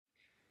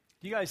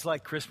Do you guys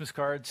like Christmas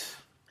cards?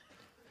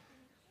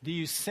 Do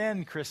you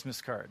send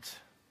Christmas cards?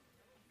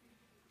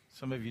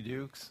 Some of you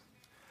do.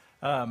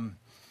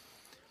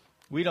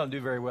 We don't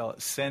do very well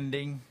at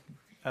sending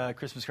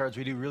Christmas cards.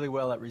 We do really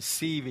well at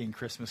receiving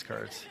Christmas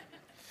cards.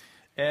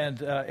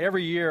 And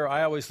every year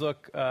I always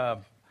look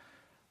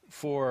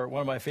for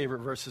one of my favorite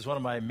verses, one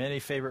of my many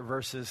favorite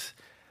verses.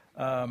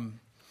 It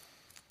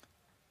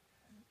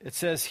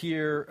says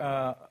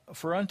here,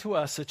 for unto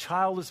us a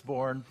child is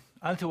born,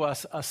 unto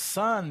us a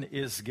son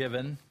is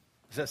given.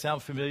 Does that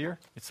sound familiar?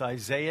 It's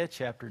Isaiah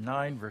chapter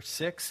 9, verse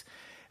 6.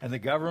 And the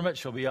government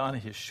shall be on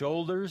his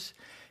shoulders.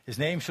 His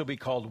name shall be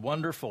called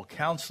Wonderful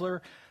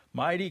Counselor,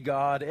 Mighty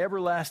God,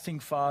 Everlasting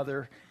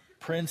Father,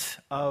 Prince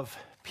of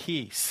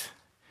Peace.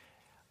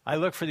 I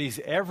look for these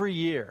every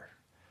year.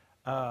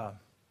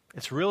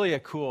 It's really a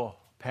cool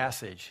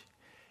passage.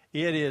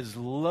 It is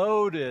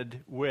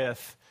loaded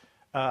with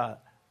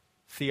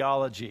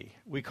theology.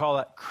 We call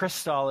it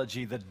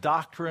Christology, the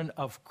doctrine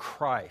of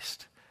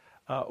Christ.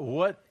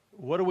 What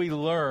do we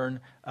learn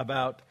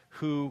about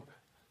who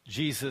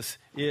Jesus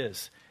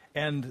is?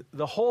 And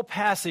the whole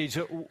passage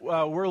that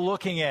we're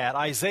looking at,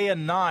 Isaiah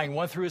 9,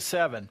 1 through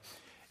 7,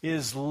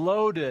 is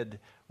loaded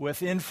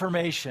with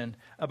information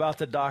about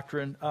the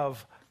doctrine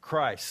of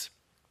Christ.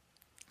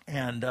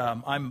 And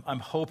I'm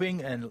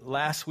hoping, and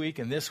last week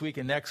and this week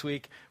and next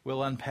week,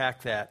 we'll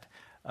unpack that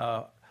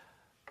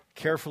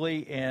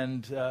carefully,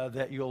 and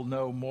that you'll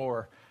know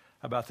more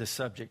about this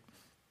subject.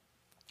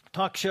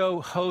 Talk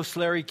show host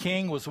Larry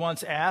King was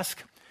once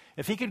asked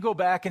if he could go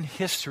back in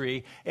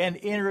history and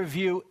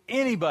interview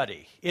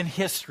anybody in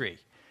history,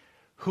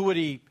 who would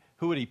he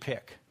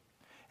pick?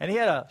 And he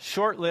had a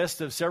short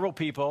list of several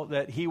people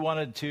that he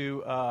wanted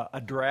to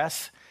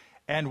address,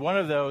 and one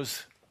of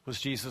those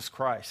was Jesus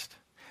Christ.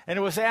 And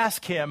it was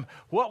asked him,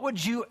 what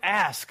would you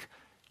ask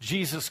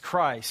Jesus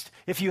Christ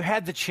if you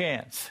had the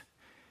chance?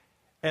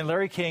 And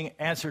Larry King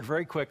answered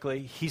very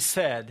quickly. He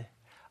said,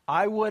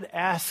 I would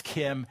ask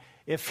him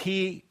if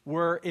he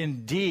were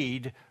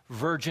indeed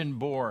virgin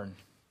born.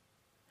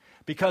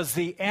 Because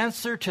the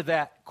answer to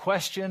that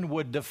question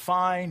would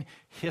define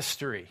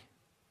history.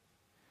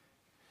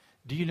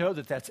 Do you know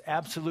that that's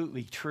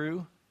absolutely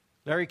true?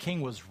 Larry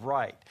King was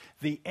right.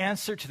 The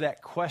answer to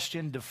that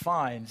question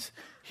defines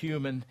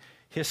human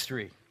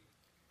history.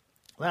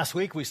 Last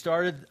week we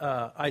started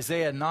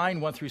Isaiah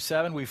 9, 1 through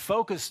 7. We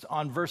focused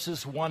on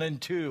verses 1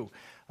 and 2.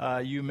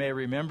 You may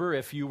remember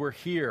if you were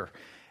here.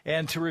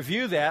 And to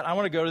review that, I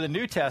want to go to the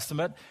New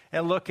Testament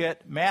and look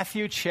at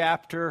Matthew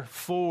chapter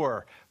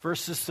 4,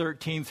 verses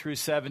 13 through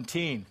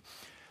 17.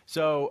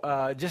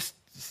 So just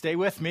stay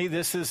with me.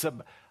 This is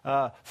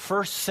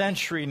first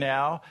century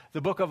now. The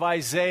book of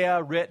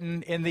Isaiah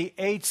written in the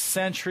 8th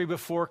century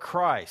before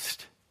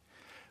Christ.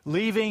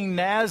 Leaving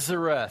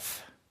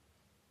Nazareth,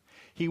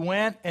 he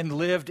went and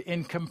lived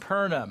in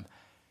Capernaum,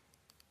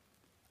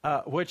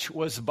 which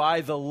was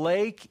by the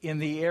lake in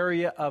the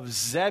area of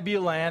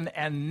Zebulun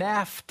and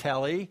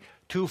Naphtali,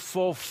 to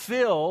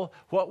fulfill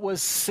what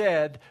was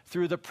said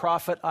through the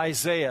prophet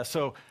Isaiah.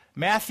 So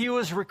Matthew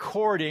is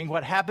recording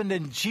what happened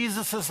in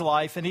Jesus'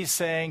 life, and he's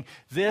saying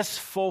this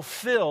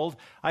fulfilled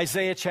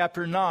Isaiah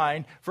chapter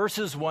 9,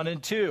 verses 1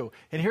 and 2.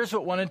 And here's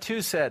what 1 and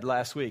 2 said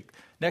last week.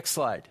 Next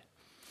slide.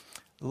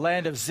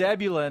 Land of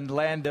Zebulun,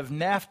 land of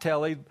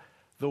Naphtali,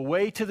 the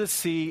way to the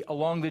sea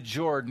along the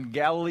Jordan,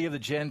 Galilee of the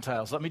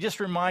Gentiles. Let me just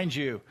remind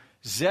you,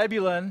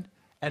 Zebulun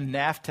and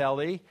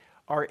Naphtali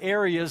are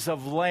areas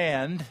of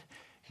land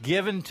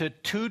given to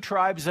two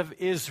tribes of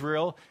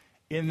Israel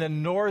in the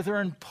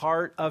northern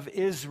part of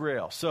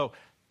Israel. So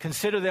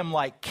consider them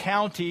like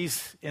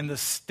counties in the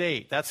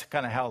state. That's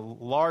kind of how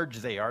large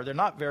they are. They're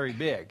not very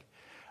big.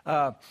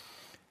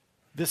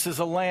 This is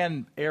a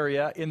land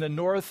area in the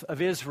north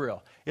of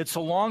Israel. It's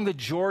along the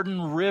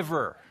Jordan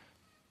River.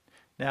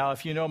 Now,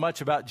 if you know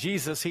much about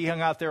Jesus, he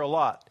hung out there a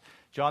lot.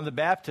 John the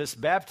Baptist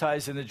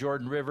baptized in the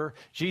Jordan River.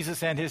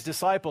 Jesus and his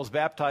disciples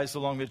baptized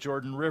along the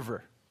Jordan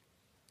River.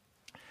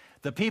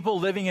 The people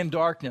living in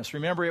darkness.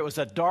 Remember, it was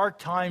a dark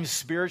time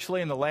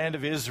spiritually in the land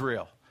of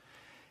Israel.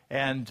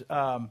 And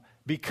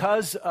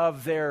because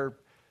of their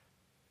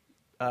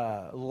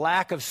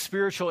lack of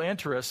spiritual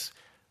interests,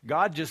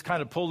 God just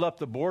kind of pulled up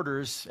the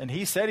borders, and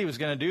he said he was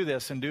going to do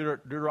this in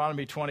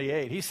Deuteronomy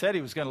 28. He said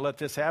he was going to let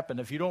this happen.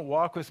 If you don't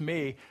walk with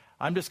me,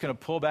 I'm just going to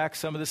pull back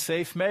some of the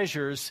safe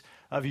measures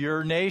of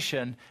your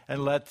nation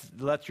and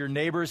let your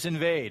neighbors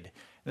invade.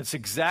 That's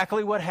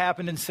exactly what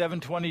happened in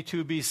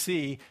 722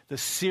 BC. The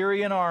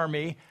Syrian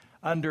army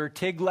under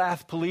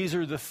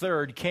Tiglath-Pileser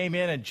III came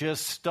in and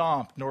just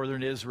stomped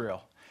northern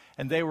Israel.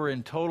 And they were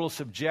in total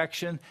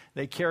subjection.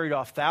 They carried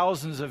off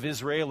thousands of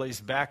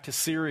Israelis back to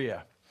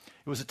Syria.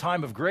 It was a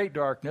time of great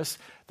darkness.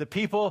 The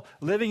people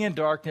living in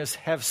darkness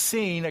have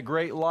seen a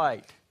great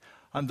light.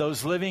 On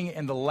those living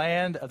in the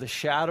land of the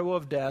shadow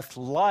of death,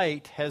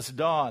 light has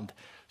dawned.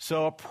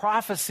 So a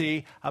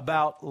prophecy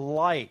about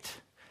light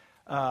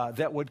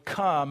that would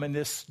come in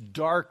this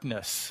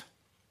darkness.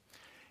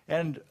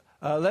 And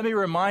let me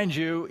remind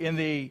you,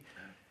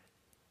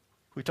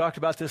 we talked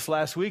about this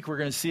last week, we're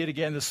going to see it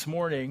again this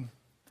morning.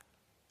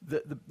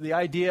 the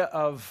idea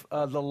of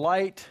the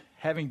light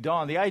having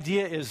dawned. The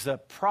idea is the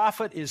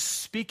prophet is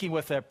speaking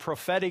with a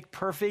prophetic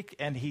perfect,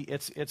 and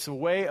it's a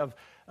way of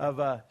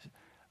a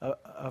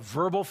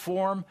verbal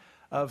form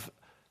of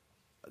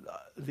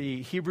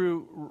the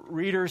Hebrew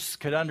readers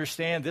could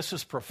understand this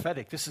is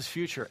prophetic, this is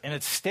future, and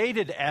it's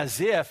stated as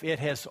if it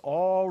has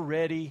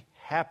already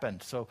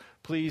happened. So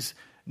please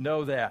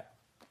know that.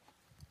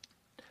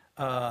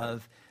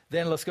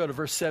 Then let's go to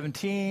verse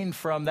 17.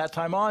 From that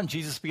time on,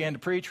 Jesus began to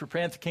preach,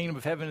 repent, the kingdom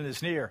of heaven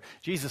is near.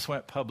 Jesus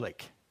went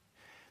public.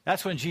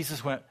 That's when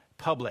Jesus went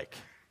public.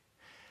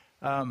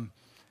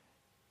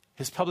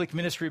 His public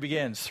ministry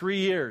begins. 3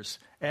 years.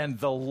 And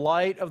the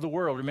light of the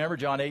world. Remember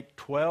John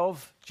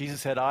 8:12? Jesus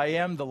said, I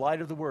am the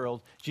light of the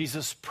world.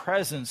 Jesus'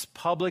 presence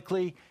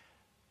publicly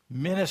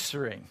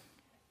ministering.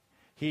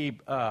 He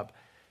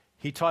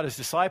taught his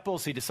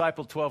disciples. He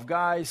discipled 12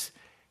 guys.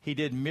 He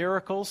did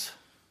miracles.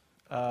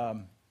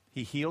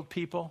 He healed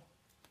people.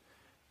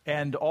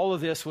 And all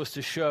of this was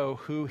to show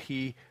who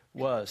he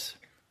was.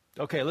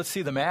 Okay, let's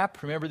see the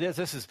map. Remember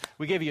this?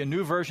 We gave you a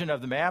new version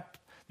of the map.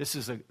 This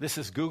is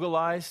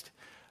Googleized.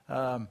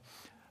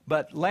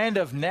 But land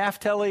of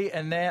Naphtali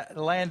and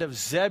land of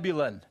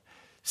Zebulun.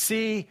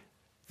 See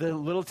the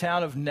little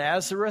town of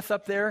Nazareth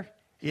up there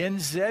in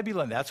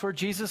Zebulun. That's where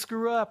Jesus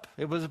grew up.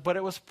 But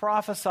it was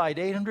prophesied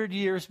 800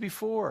 years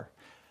before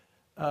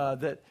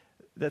that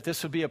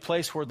this would be a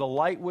place where the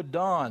light would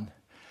dawn.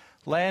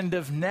 Land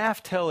of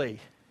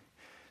Naphtali.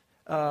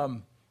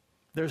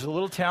 There's a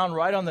little town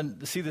right on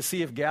the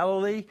Sea of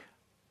Galilee.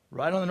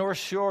 Right on the North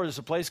Shore, there's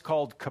a place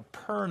called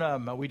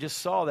Capernaum. We just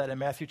saw that in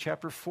Matthew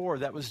chapter 4.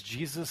 That was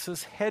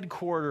Jesus'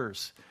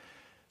 headquarters.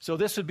 So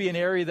this would be an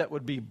area that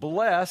would be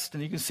blessed.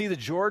 And you can see the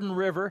Jordan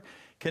River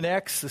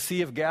connects the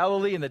Sea of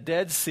Galilee and the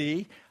Dead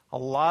Sea. A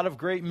lot of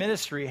great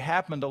ministry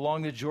happened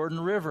along the Jordan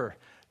River.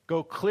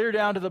 Go clear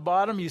down to the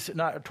bottom,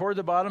 toward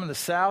the bottom in the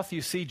south,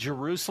 you see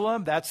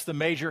Jerusalem. That's the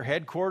major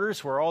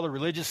headquarters where all the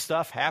religious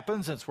stuff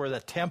happens. It's where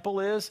the temple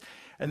is.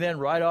 And then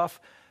right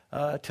off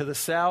to the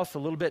south, a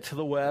little bit to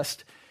the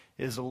west,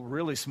 is a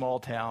really small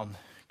town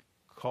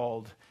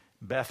called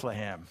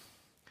Bethlehem.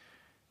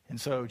 And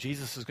so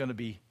Jesus is going to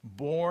be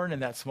born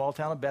in that small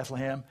town of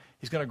Bethlehem.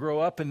 He's going to grow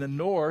up in the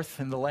north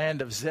in the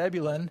land of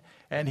Zebulun,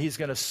 and he's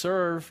going to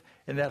serve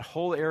in that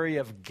whole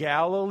area of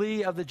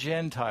Galilee of the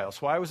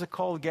Gentiles. Why was it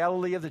called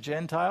Galilee of the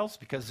Gentiles?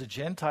 Because the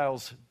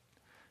Gentiles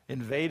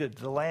invaded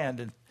the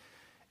land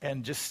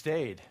and just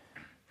stayed.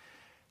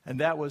 And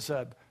that was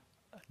a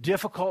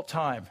difficult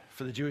time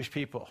for the Jewish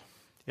people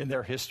in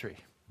their history.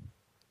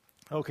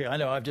 Okay, I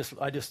know,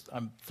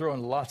 I'm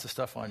throwing lots of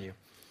stuff on you.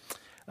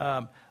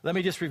 Let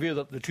me just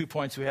review the 2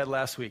 points we had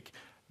last week.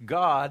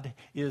 God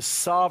is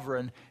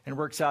sovereign and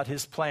works out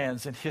his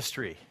plans in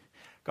history.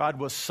 God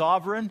was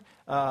sovereign.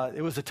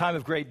 It was a time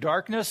of great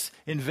darkness,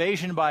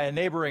 invasion by a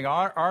neighboring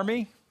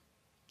army.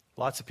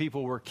 Lots of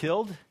people were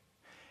killed.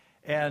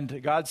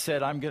 And God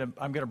said, I'm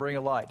going to bring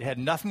a light. It had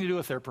nothing to do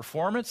with their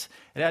performance.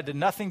 It had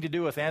nothing to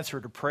do with answer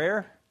to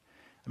prayer.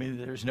 I mean,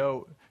 there's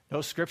no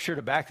scripture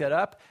to back that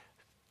up.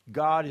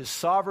 God is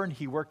sovereign.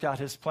 He worked out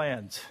his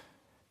plans.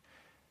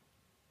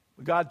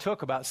 God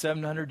took about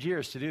 700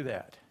 years to do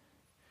that.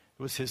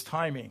 It was his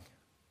timing.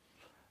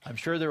 I'm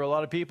sure there were a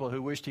lot of people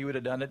who wished he would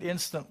have done it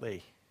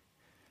instantly.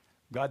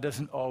 God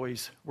doesn't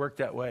always work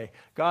that way.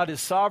 God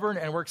is sovereign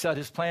and works out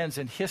his plans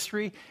in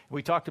history.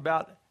 We talked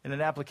about in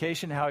an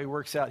application how he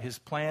works out his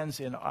plans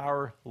in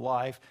our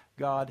life.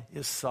 God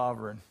is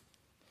sovereign.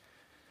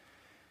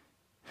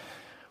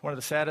 One of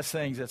the saddest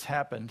things that's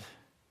happened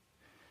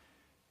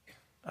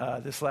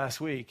this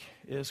last week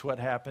is what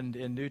happened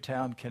in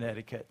Newtown,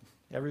 Connecticut.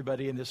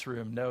 Everybody in this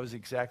room knows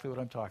exactly what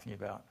I'm talking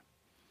about.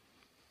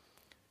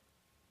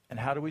 And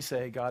how do we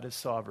say God is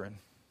sovereign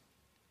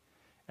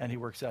and he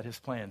works out his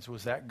plans?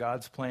 Was that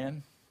God's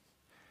plan?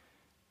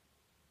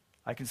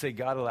 I can say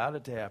God allowed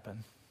it to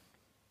happen.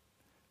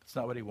 It's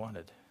not what he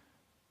wanted.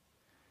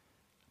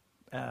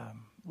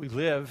 We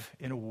live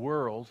in a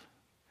world,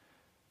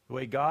 the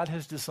way God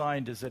has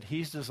designed is that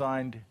he's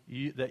designed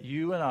that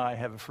you and I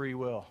have a free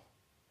will.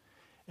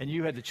 And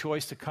you had the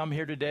choice to come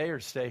here today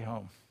or stay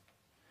home.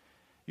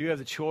 You have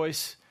the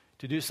choice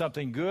to do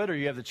something good or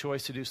you have the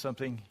choice to do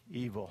something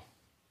evil.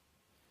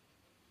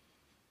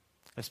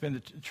 That's been the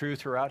truth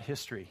throughout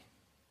history.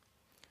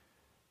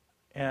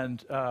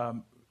 And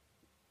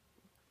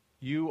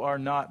you are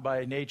not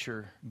by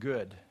nature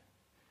good.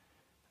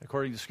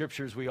 According to the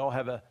scriptures, we all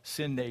have a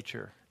sin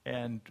nature,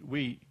 and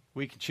we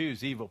can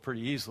choose evil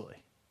pretty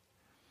easily.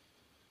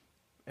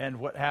 And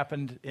what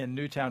happened in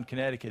Newtown,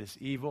 Connecticut is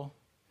evil,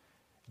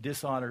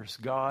 dishonors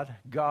God.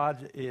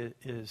 God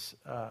is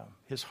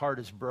his heart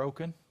is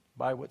broken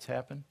by what's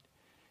happened.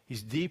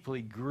 He's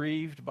deeply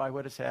grieved by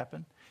what has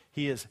happened.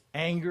 He is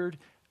angered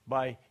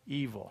by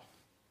evil.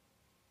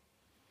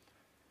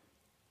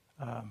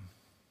 I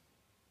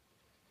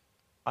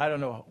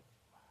don't know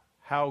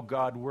how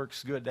God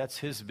works good. That's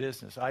his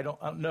business. I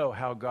don't know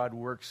how God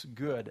works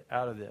good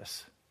out of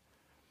this.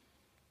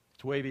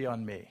 It's way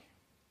beyond me.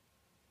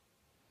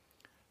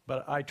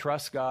 But I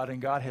trust God,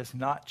 and God has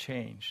not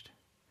changed.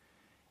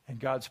 And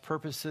God's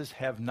purposes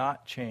have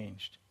not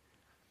changed.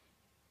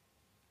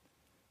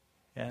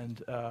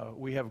 And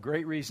we have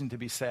great reason to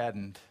be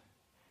saddened.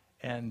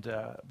 And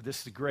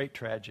this is a great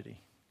tragedy.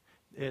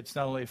 It's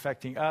not only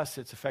affecting us,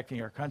 it's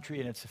affecting our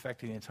country, and it's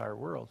affecting the entire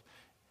world.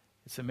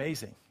 It's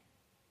amazing.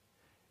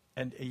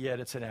 And yet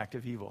it's an act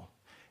of evil.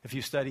 If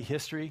you study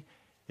history,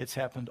 it's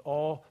happened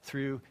all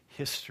through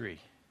history.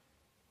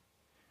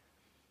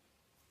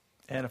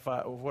 And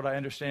what I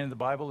understand in the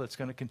Bible, it's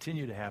going to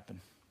continue to happen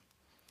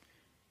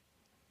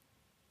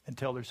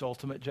until there's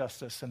ultimate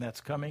justice, and that's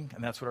coming,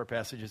 and that's what our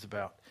passage is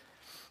about.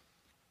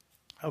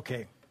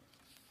 Okay.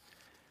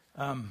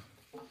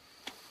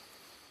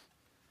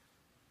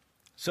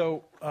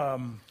 So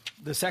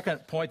the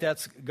second point,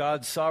 that's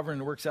God's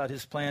sovereign works out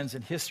his plans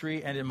in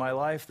history and in my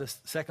life.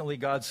 Secondly,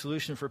 God's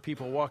solution for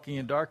people walking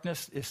in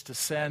darkness is to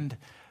send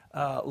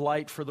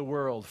light for the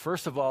world.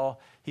 First of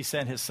all, he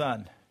sent his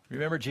son.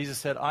 Remember, Jesus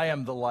said, I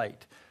am the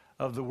light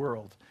of the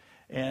world.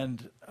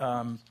 And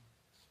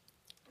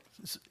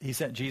he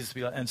sent Jesus to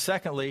be light. And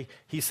secondly,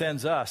 he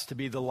sends us to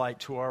be the light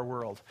to our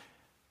world.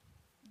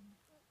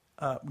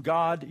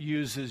 God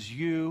uses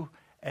you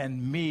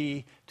and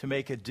me to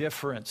make a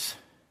difference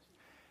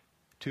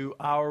to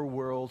our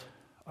world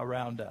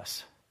around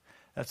us.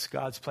 That's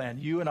God's plan.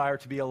 You and I are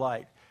to be a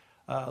light.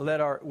 We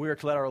are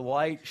to let our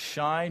light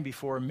shine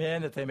before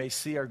men that they may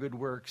see our good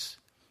works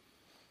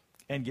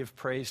and give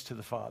praise to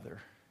the Father.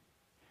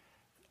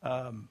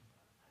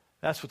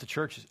 That's what the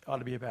church ought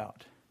to be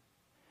about,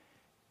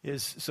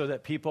 is so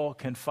that people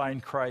can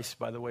find Christ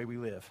by the way we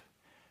live.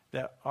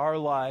 That our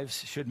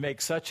lives should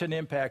make such an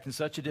impact and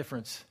such a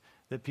difference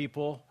that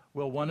people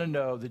will want to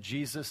know the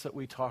Jesus that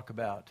we talk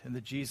about and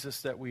the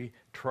Jesus that we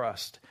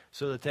trust,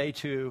 so that they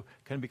too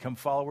can become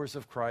followers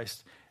of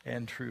Christ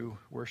and true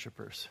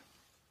worshipers.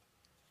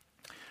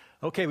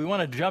 Okay, we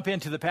want to jump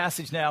into the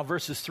passage now,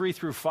 verses 3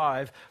 through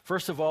 5.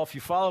 First of all, if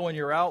you follow in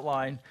your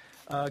outline,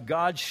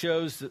 God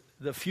shows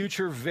the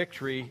future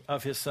victory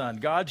of his son.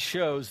 God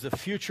shows the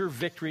future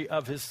victory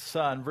of his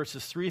son,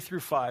 verses 3 through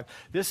 5.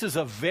 This is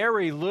a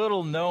very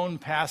little known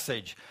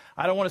passage.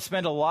 I don't want to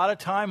spend a lot of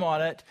time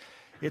on it.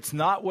 It's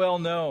not well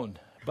known,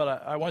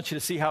 but I want you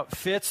to see how it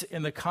fits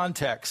in the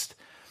context.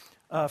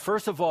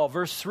 First of all,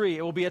 verse 3,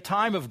 it will be a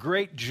time of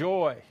great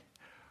joy.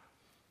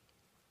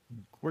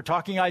 We're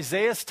talking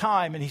Isaiah's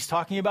time, and he's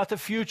talking about the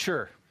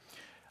future.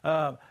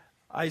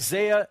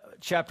 Isaiah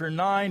chapter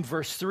 9,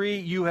 verse 3,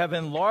 you have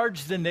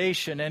enlarged the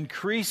nation,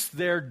 increased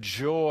their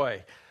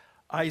joy.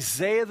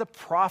 Isaiah the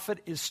prophet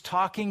is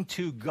talking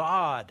to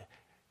God.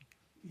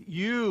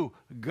 You,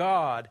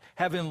 God,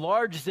 have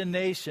enlarged the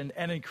nation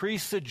and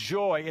increased the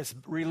joy. It's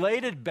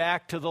related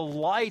back to the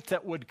light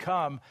that would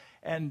come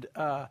and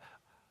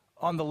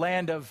on the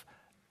land of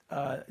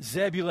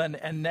Zebulun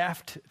and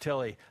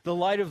Naphtali, the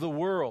light of the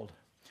world.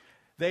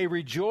 They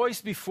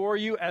rejoice before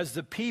you as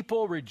the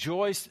people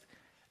rejoice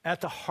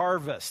at the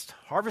harvest.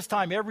 Harvest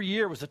time every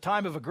year was a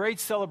time of a great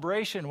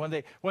celebration.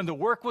 When the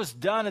work was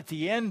done at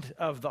the end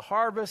of the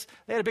harvest,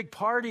 they had a big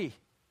party.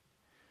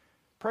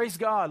 Praise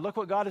God. Look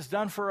what God has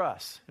done for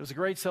us. It was a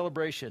great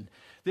celebration.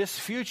 This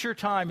future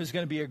time is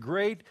going to be a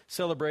great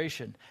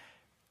celebration.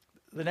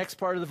 The next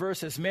part of the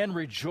verse is, men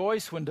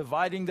rejoice when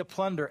dividing the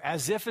plunder,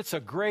 as if it's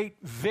a great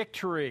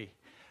victory,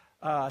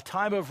 a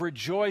time of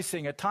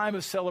rejoicing, a time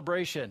of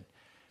celebration.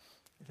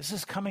 This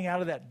is coming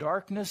out of that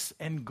darkness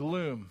and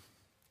gloom.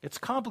 It's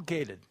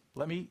complicated.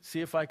 Let me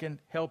see if I can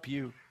help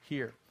you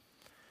here.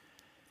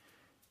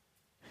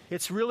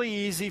 It's really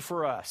easy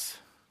for us.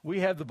 We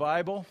have the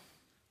Bible,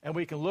 and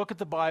we can look at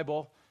the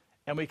Bible,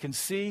 and we can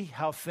see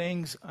how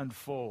things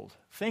unfold.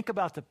 Think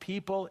about the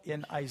people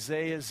in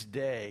Isaiah's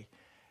day.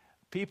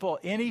 People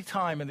any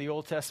time in the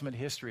Old Testament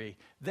history,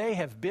 they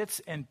have bits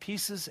and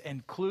pieces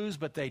and clues,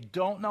 but they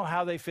don't know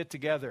how they fit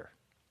together.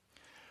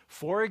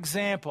 For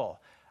example,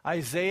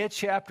 Isaiah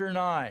chapter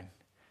 9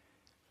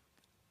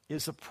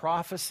 is a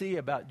prophecy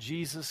about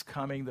Jesus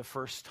coming the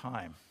first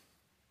time.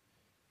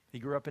 He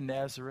grew up in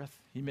Nazareth.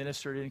 He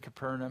ministered in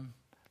Capernaum,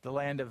 the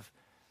land of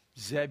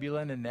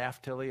Zebulun and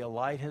Naphtali. A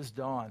light has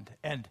dawned.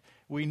 And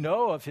we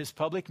know of his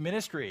public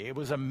ministry. It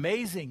was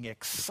amazing,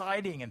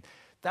 exciting, and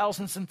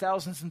thousands and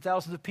thousands and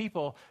thousands of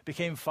people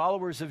became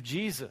followers of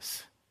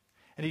Jesus.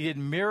 And he did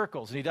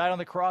miracles. And he died on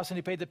the cross, and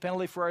he paid the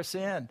penalty for our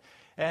sin.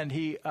 And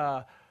he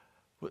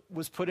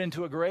was put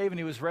into a grave, and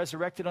he was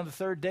resurrected on the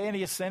third day, and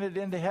he ascended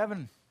into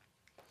heaven.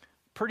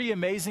 Pretty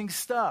amazing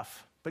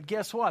stuff. But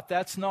guess what?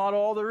 That's not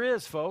all there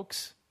is,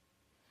 folks.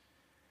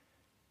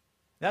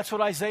 That's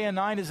what Isaiah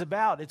 9 is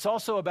about. It's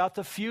also about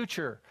the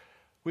future.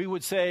 We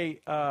would say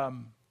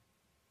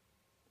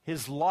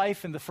his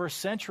life in the first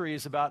century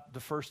is about the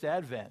first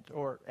Advent,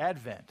 or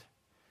Advent.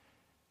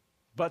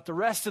 But the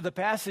rest of the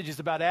passage is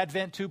about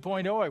Advent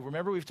 2.0.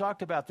 Remember, we've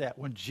talked about that,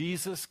 when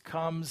Jesus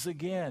comes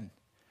again.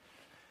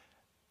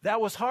 That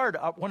was hard.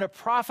 When a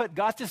prophet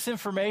got this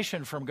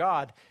information from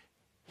God,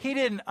 he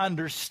didn't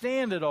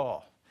understand it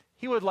all.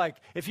 He would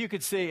if you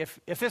could see, if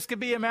this could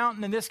be a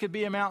mountain and this could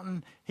be a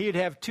mountain, he'd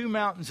have two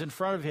mountains in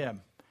front of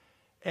him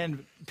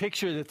and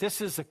picture that this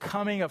is the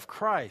coming of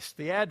Christ,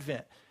 the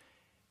Advent.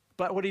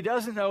 But what he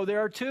doesn't know,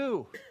 there are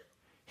two.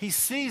 He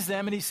sees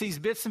them and he sees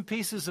bits and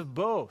pieces of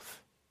both.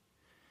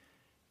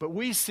 But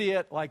we see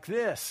it like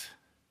this.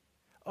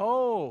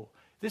 Oh,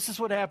 this is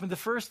what happened the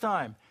first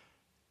time.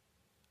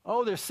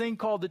 Oh, there's a thing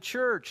called the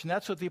church, and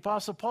that's what the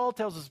Apostle Paul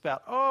tells us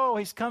about. Oh,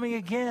 he's coming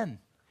again.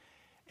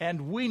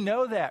 And we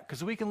know that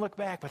because we can look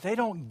back, but they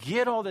don't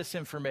get all this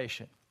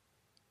information.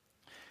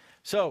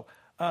 So,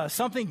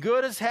 something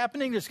good is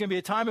happening. There's going to be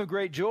a time of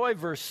great joy,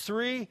 verse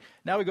 3.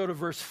 Now we go to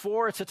verse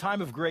 4. It's a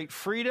time of great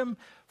freedom.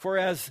 For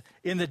as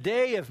in the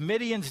day of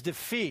Midian's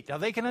defeat. Now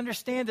they can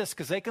understand this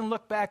because they can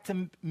look back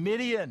to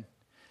Midian.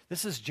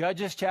 This is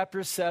Judges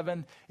chapter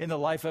 7 in the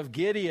life of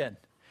Gideon.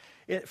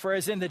 For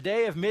as in the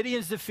day of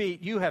Midian's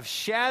defeat, you have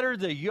shattered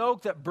the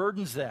yoke that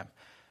burdens them,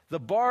 the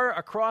bar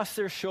across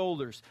their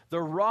shoulders, the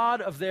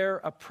rod of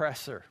their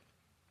oppressor.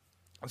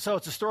 And so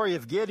it's a story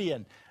of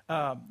Gideon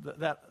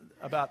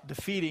about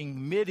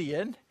defeating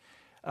Midian.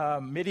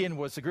 Midian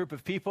was a group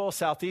of people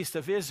southeast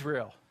of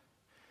Israel.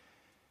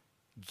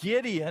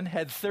 Gideon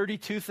had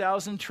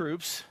 32,000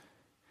 troops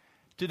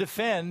to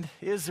defend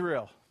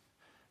Israel.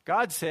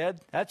 God said,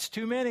 that's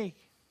too many.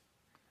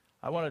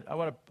 I want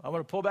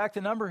to pull back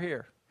the number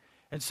here.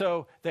 And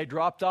so they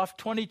dropped off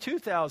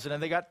 22,000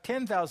 and they got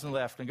 10,000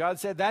 left. And God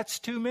said, that's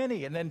too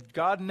many. And then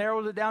God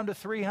narrowed it down to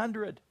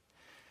 300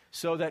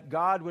 so that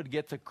God would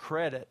get the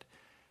credit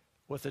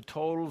with the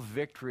total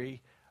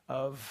victory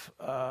of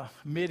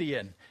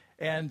Midian.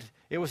 And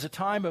it was a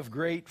time of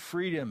great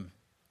freedom.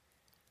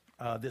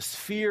 This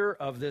fear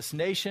of this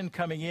nation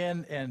coming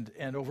in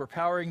and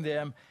overpowering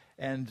them,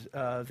 and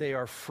they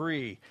are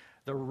free.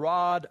 The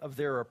rod of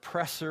their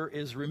oppressor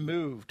is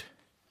removed.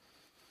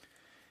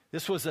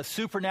 This was a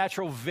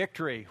supernatural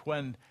victory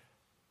when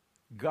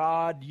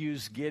God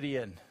used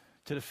Gideon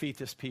to defeat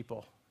this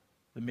people,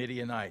 the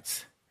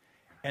Midianites.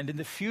 And in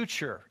the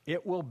future,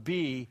 it will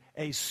be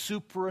a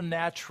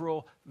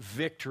supernatural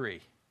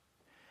victory.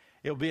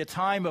 It will be a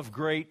time of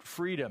great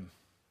freedom.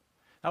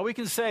 Now, we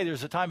can say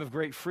there's a time of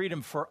great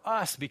freedom for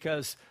us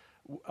because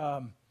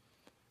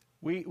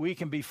we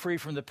can be free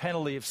from the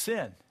penalty of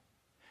sin,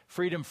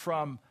 freedom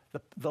from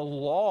the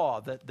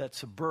law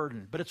that's a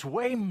burden. But it's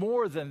way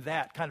more than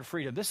that kind of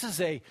freedom. This is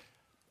a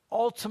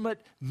ultimate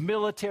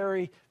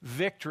military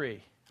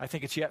victory. I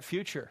think it's yet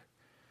future.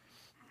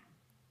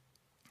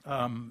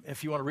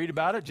 If you want to read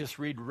about it, just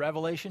read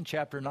Revelation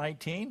chapter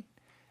 19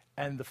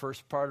 and the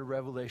first part of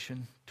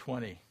Revelation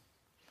 20.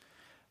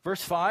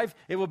 Verse 5,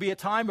 it will be a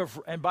time of,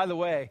 and by the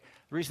way,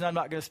 the reason I'm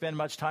not going to spend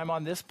much time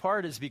on this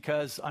part is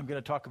because I'm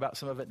going to talk about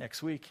some of it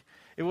next week.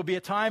 It will be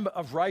a time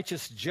of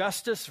righteous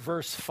justice,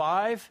 verse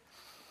 5.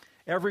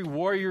 Every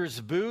warrior's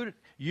boot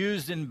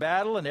used in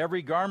battle and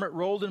every garment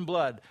rolled in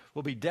blood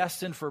will be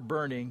destined for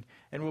burning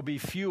and will be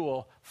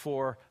fuel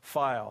for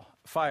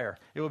fire.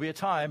 It will be a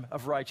time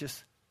of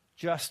righteous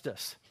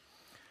justice.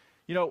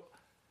 You know,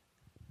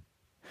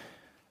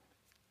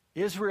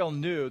 Israel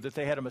knew that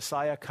they had a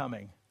Messiah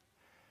coming.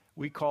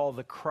 We call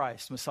the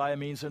Christ. Messiah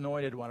means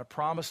anointed one, a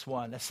promised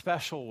one, a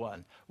special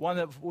one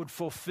that would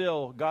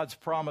fulfill God's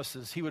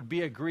promises. He would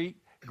be a great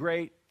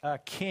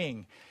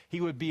king.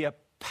 He would be a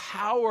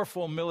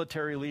powerful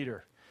military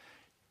leader.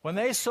 When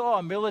they saw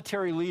a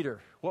military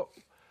leader,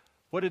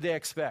 what did they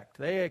expect?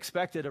 They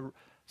expected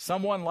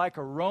someone like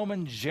a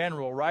Roman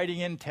general riding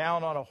in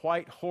town on a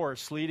white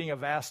horse leading a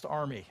vast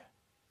army.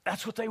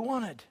 That's what they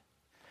wanted.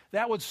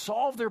 That would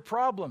solve their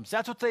problems.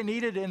 That's what they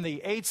needed in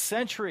the 8th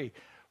century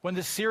when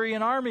the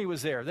Syrian army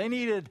was there. They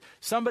needed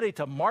somebody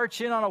to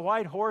march in on a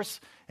white horse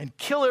and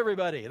kill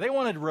everybody. They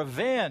wanted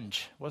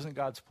revenge. It wasn't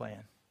God's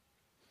plan.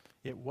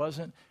 It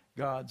wasn't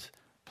God's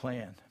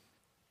plan.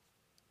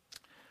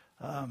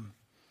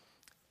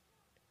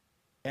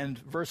 And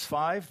verse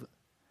 5,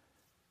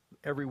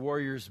 every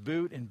warrior's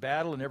boot in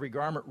battle and every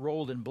garment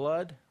rolled in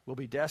blood will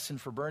be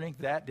destined for burning.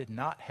 That did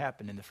not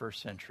happen in the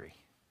 1st century.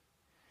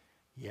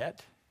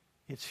 Yet,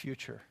 it's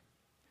future.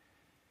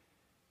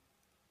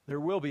 There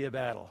will be a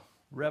battle.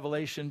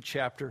 Revelation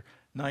chapter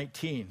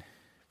 19,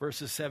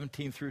 verses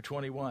 17 through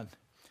 21.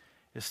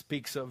 It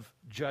speaks of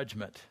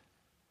judgment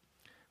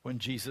when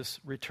Jesus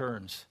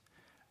returns.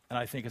 And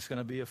I think it's going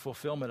to be a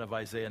fulfillment of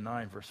Isaiah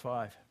 9, verse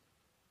 5.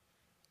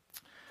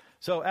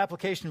 So,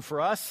 application for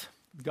us.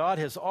 God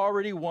has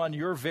already won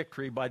your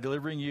victory by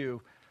delivering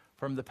you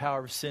from the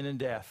power of sin and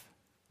death.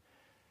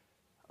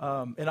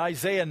 In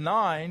Isaiah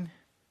 9,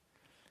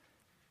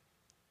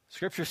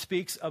 Scripture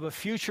speaks of a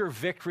future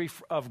victory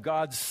of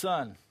God's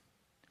Son.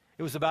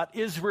 It was about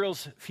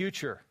Israel's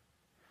future.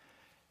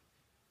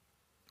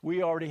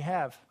 We already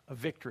have a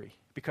victory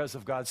because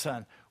of God's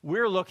Son.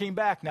 We're looking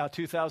back now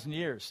 2,000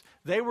 years.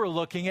 They were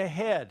looking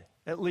ahead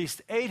at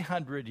least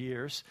 800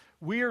 years.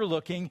 We're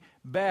looking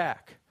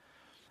back.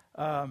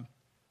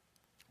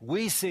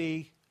 We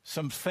see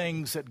some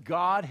things that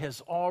God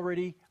has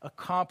already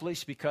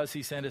accomplished because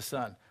he sent his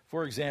Son.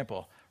 For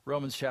example,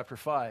 Romans chapter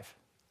 5.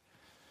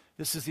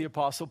 This is the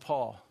Apostle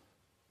Paul.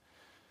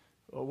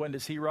 Well, when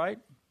does he write?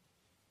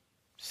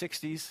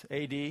 60s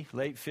AD,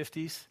 late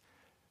 50s.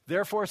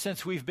 Therefore,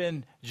 since we've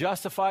been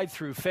justified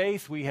through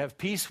faith, we have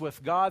peace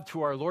with God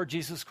through our Lord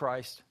Jesus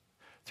Christ,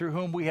 through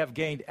whom we have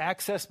gained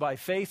access by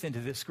faith into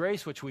this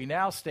grace which we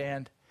now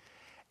stand.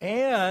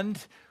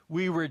 And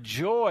we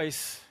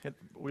rejoice.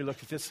 We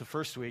looked at this the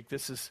first week.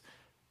 This is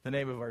the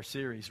name of our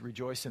series,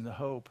 Rejoice in the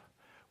Hope.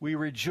 We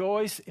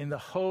rejoice in the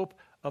hope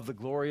of the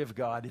glory of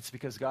God. It's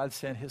because God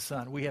sent his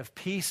Son. We have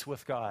peace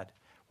with God.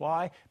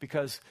 Why?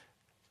 Because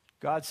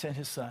God sent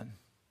his Son.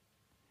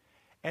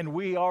 And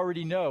we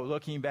already know,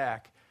 looking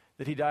back,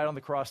 that he died on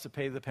the cross to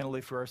pay the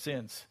penalty for our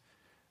sins.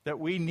 That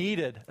we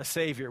needed a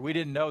Savior. We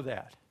didn't know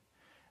that.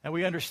 And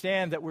we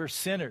understand that we're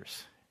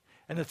sinners.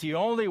 And that the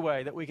only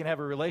way that we can have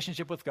a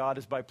relationship with God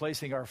is by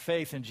placing our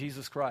faith in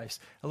Jesus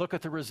Christ. And look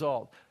at the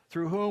result.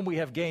 Through whom we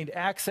have gained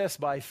access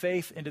by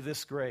faith into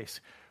this grace.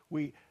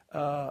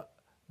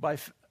 By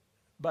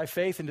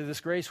faith into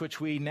this grace which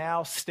we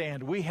now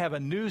stand. We have a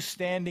new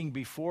standing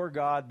before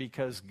God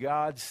because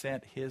God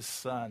sent his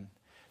Son.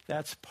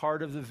 That's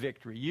part of the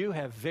victory. You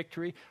have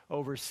victory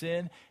over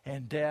sin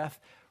and death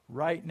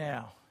right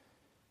now.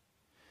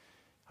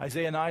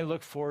 Isaiah 9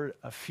 looked for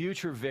a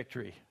future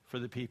victory for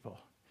the people.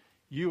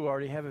 You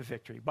already have a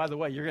victory. By the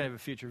way, you're going to have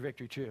a future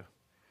victory too.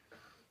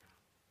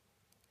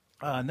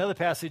 Another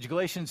passage,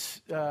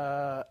 Galatians,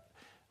 I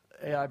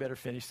better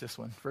finish this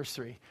one. Verse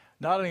 3.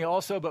 Not only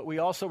also, but we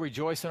also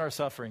rejoice in our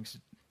sufferings.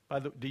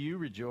 Do you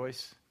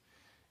rejoice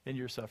in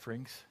your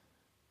sufferings?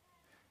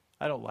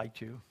 I don't like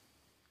to.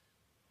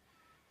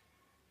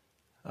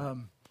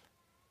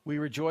 We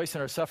rejoice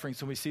in our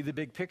sufferings when we see the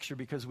big picture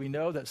because we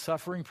know that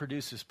suffering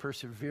produces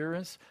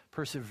perseverance,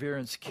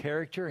 perseverance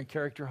character, and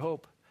character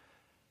hope.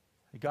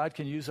 God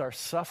can use our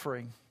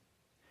suffering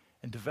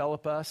and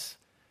develop us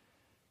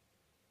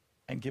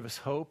and give us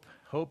hope.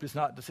 Hope does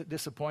not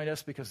disappoint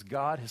us because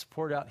God has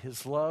poured out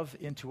his love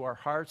into our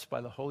hearts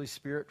by the Holy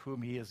Spirit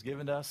whom he has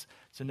given us.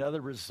 It's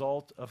another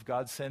result of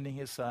God sending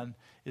his Son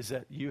is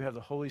that you have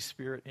the Holy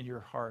Spirit in your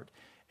heart.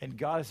 And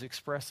God is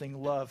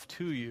expressing love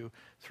to you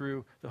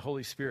through the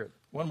Holy Spirit.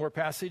 One more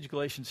passage,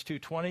 Galatians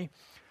 2:20.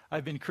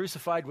 I've been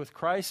crucified with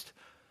Christ,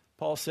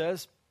 Paul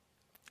says,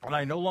 and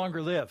I no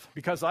longer live.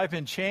 Because I've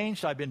been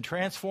changed, I've been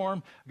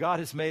transformed. God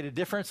has made a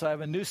difference. I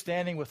have a new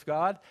standing with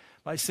God.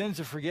 My sins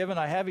are forgiven.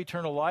 I have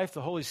eternal life.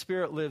 The Holy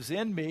Spirit lives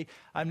in me.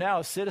 I'm now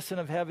a citizen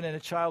of heaven and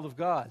a child of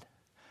God.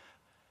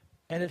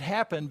 And it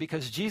happened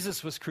because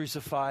Jesus was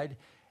crucified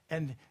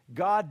and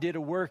God did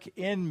a work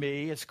in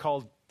me. It's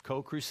called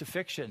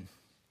co-crucifixion.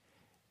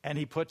 And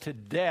he put to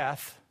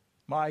death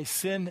my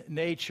sin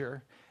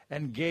nature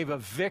and gave a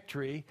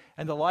victory.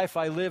 And the life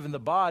I live in the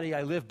body,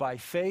 I live by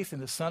faith in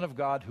the Son of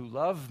God who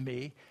loved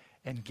me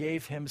and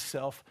gave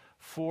himself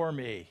for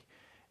me.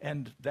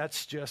 And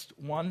that's just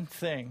one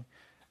thing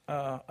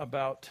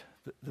about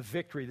the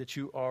victory that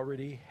you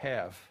already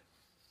have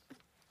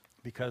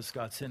because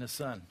God sent his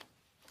Son.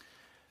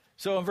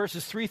 So in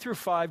verses 3 through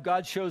 5,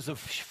 God shows the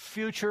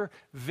future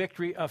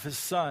victory of his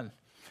Son.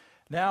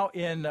 Now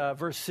in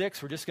verse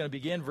 6, we're just going to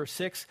begin. Verse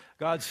 6,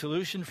 God's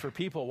solution for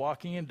people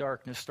walking in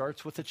darkness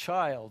starts with a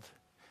child.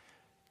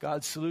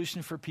 God's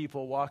solution for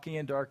people walking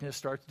in darkness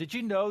starts. Did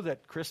you know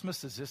that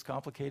Christmas is this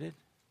complicated?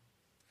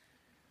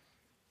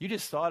 You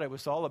just thought it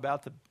was all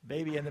about the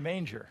baby in the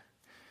manger.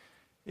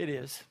 It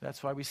is.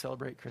 That's why we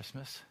celebrate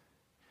Christmas.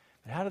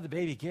 But how did the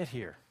baby get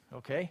here?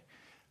 Okay,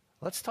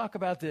 let's talk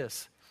about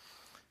this.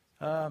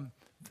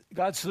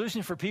 God's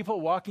solution for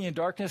people walking in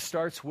darkness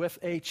starts with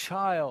a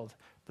child.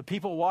 The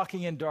people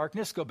walking in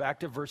darkness, go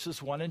back to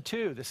verses 1 and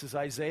 2. This is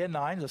Isaiah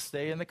 9. Let's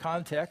stay in the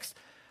context.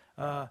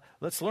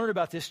 Let's learn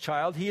about this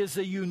child. He is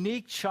a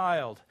unique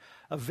child,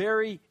 a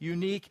very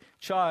unique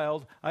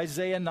child.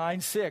 Isaiah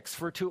 9:6.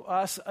 For to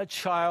us a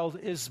child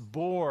is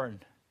born.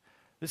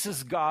 This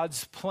is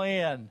God's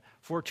plan.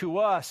 For to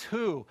us,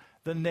 who?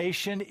 The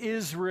nation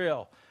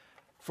Israel.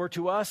 For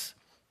to us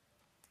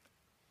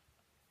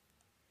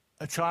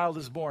a child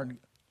is born.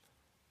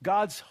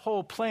 God's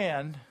whole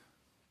plan,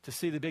 to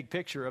see the big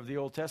picture of the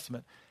Old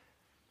Testament,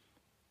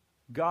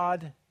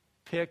 God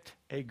picked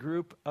a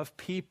group of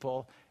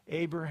people,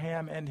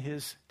 Abraham and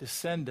his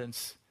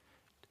descendants,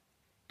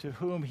 to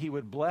whom he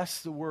would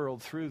bless the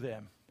world through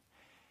them.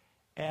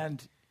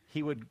 And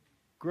he would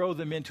grow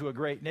them into a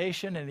great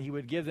nation, and he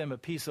would give them a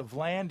piece of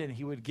land, and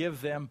he would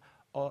give them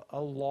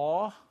a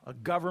law, a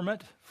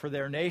government for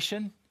their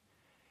nation.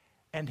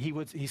 And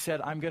he said,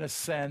 I'm going to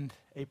send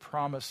a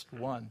promised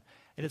one,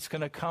 and it's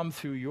going to come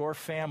through your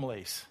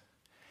families.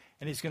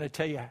 And he's going to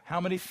tell you how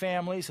many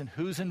families and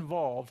who's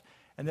involved,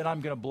 and then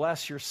I'm going to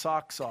bless your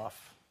socks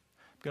off.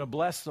 I'm going to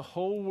bless the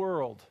whole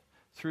world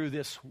through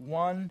this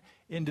one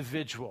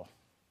individual.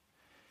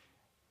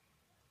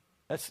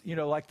 That's,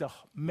 like the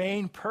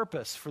main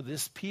purpose for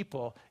this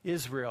people,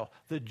 Israel,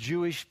 the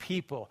Jewish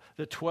people,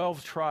 the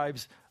 12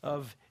 tribes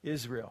of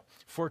Israel.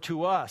 For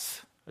to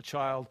us a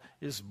child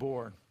is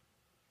born.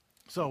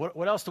 So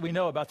what else do we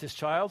know about this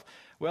child?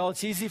 Well,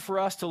 it's easy for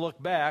us to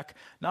look back,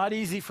 not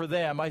easy for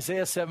them.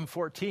 Isaiah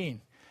 7:14,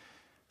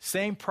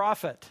 same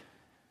prophet.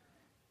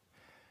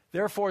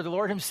 Therefore, the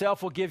Lord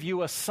himself will give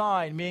you a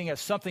sign, meaning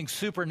something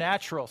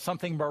supernatural,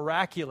 something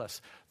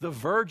miraculous. The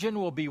virgin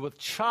will be with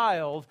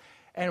child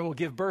and will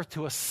give birth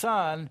to a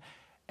son,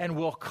 and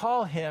we'll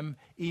call him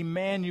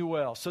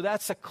Emmanuel. So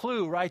that's a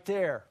clue right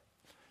there.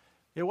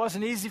 It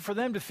wasn't easy for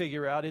them to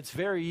figure out. It's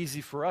very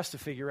easy for us to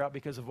figure out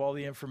because of all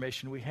the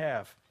information we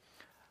have.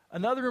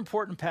 Another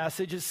important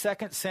passage is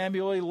 2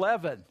 Samuel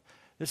 11.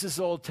 This is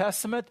Old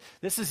Testament.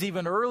 This is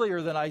even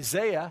earlier than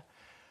Isaiah.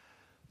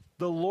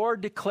 The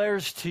Lord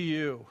declares to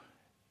you,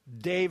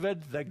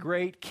 David, the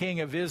great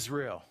king of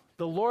Israel.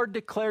 The Lord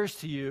declares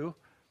to you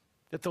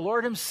that the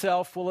Lord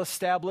himself will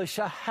establish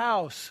a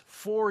house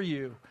for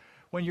you.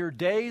 When your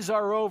days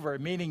are over,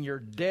 meaning you're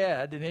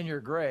dead and in your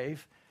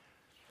grave,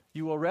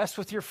 you will rest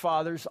with your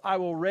fathers. I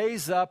will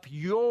raise up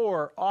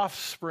your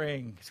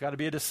offspring. It's got to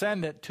be a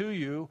descendant to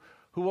you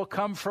who will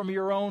come from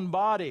your own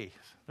body.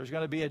 There's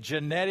going to be a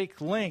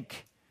genetic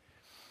link.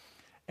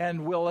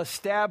 And will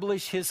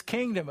establish his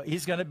kingdom.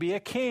 He's going to be a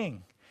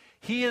king.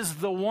 He is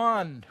the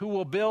one who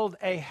will build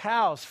a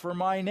house for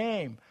my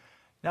name.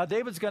 Now,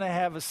 David's going to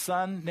have a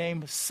son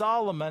named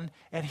Solomon,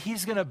 and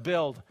he's going to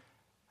build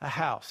a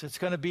house. It's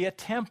going to be a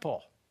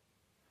temple.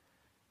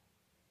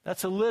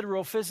 That's a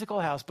literal physical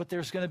house, but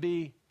there's going to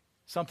be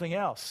something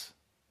else.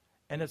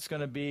 And it's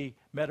going to be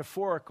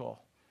metaphorical.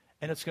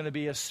 And it's going to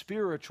be a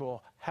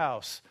spiritual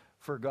house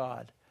for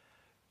God.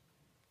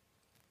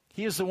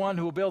 He is the one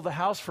who will build the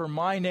house for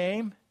my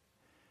name,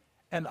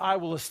 and I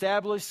will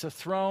establish the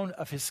throne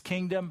of his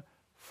kingdom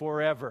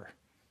forever.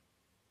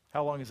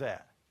 How long is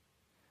that?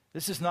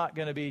 This is not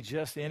going to be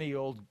just any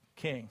old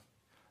king.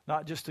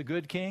 Not just a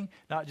good king,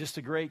 not just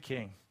a great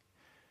king.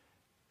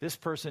 This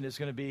person is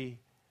going to be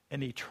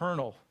an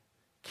eternal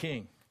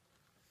king.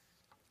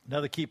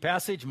 Another key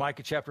passage,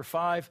 Micah chapter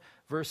 5,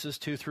 verses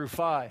 2 through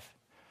 5.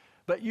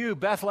 But you,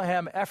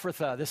 Bethlehem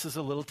Ephrathah, this is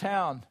a little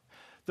town.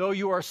 Though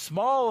you are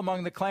small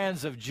among the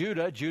clans of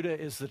Judah, Judah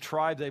is the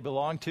tribe they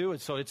belong to,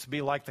 and so it's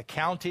be like the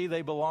county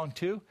they belong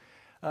to.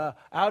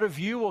 Out of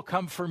you will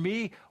come for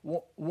me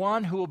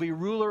one who will be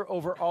ruler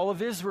over all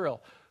of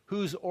Israel,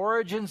 whose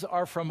origins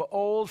are from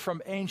old,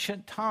 from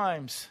ancient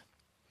times.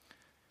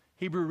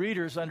 Hebrew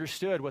readers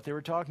understood what they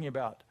were talking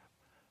about.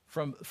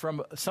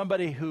 From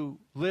somebody who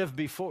lived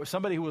before,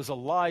 somebody who was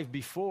alive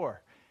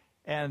before.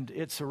 And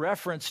it's a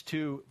reference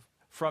to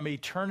from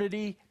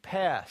eternity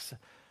past.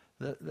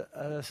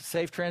 The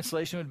safe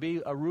translation would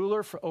be a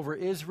ruler over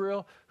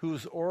Israel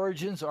whose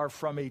origins are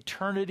from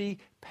eternity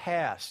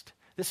past.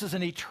 This is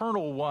an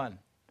eternal one.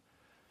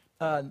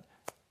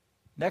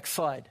 Next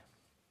slide.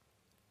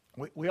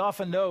 We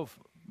often know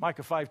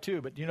Micah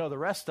 5:2, but you know the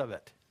rest of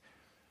it.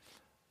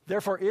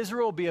 Therefore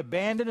Israel will be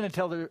abandoned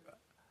until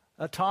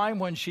a time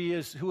when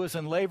who is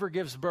in labor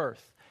gives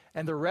birth,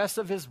 and the rest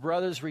of his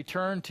brothers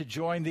return to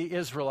join the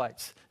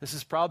Israelites. This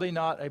is probably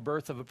not a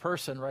birth of a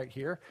person right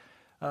here.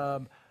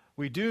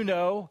 We do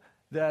know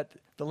that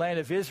the land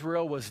of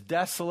Israel was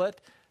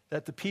desolate,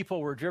 that the people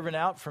were driven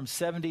out from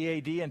 70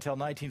 A.D. until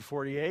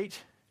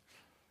 1948.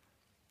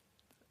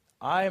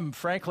 I am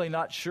frankly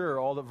not sure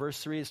all that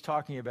verse 3 is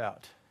talking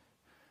about.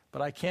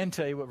 But I can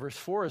tell you what verse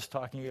 4 is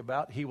talking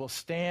about. He will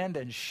stand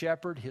and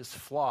shepherd his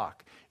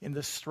flock in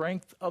the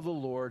strength of the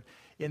Lord,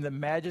 in the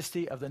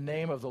majesty of the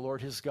name of the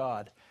Lord his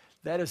God.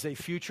 That is a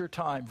future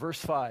time. Verse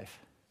 5.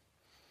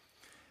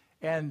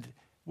 And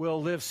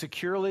will live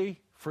securely,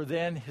 for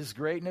then his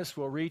greatness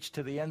will reach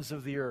to the ends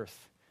of the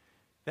earth.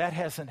 That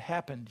hasn't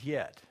happened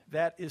yet.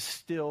 That is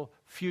still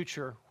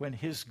future when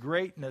his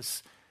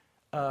greatness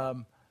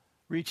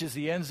reaches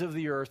the ends of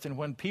the earth, and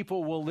when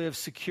people will live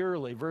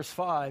securely. Verse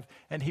 5,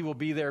 and he will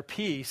be their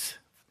peace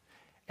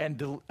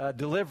and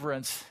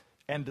deliverance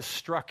and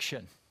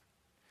destruction,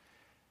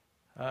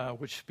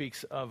 which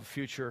speaks of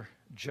future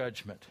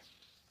judgment.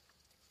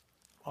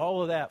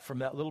 All of that from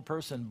that little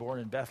person born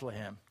in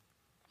Bethlehem.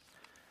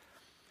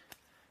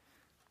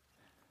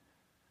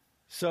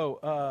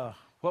 So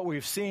what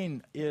we've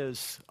seen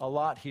is a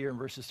lot here in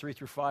verses 3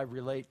 through 5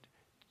 relate,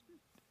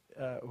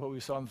 what we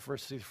saw in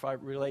verses 3 through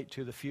 5 relate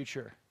to the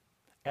future.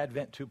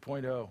 Advent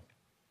 2.0.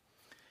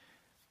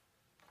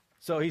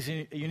 So he's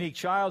a unique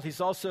child.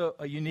 He's also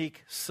a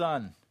unique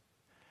son.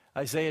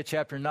 Isaiah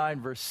chapter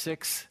 9, verse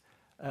 6.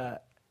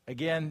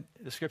 Again,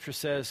 the scripture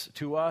says,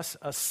 to us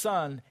a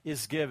son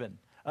is given.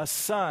 A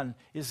son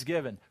is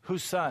given.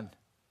 Whose son?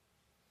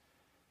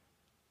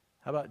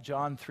 How about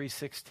John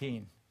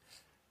 3:16?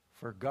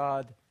 For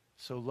God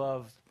so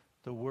loved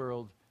the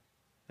world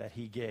that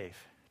he gave.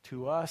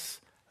 To us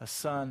a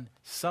son.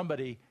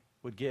 Somebody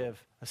would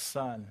give a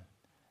son.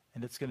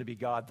 And it's going to be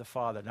God the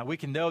Father. Now, we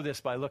can know this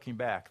by looking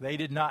back. They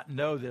did not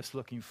know this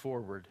looking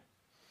forward.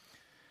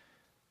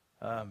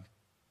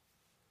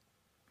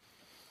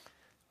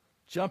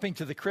 Jumping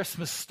to the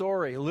Christmas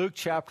story, Luke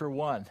chapter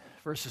 1,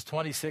 verses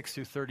 26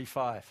 through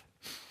 35.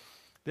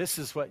 This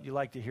is what you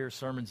like to hear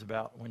sermons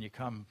about when you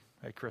come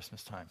at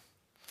Christmas time.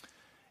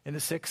 In the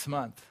 6th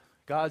month,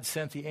 God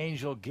sent the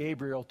angel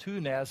Gabriel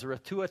to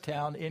Nazareth, to a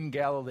town in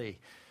Galilee.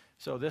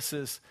 So this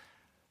is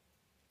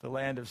the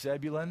land of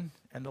Zebulun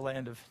and the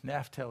land of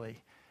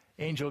Naphtali.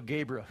 Angel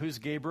Gabriel. Who's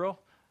Gabriel?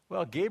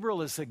 Well,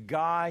 Gabriel is a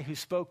guy who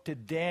spoke to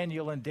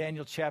Daniel in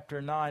Daniel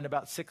chapter 9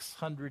 about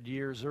 600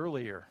 years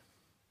earlier.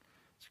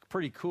 It's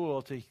pretty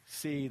cool to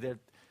see that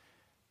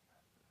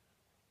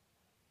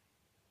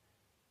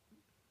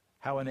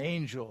how an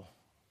angel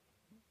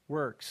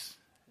works.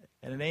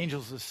 And an angel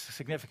is a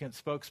significant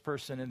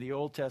spokesperson in the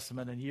Old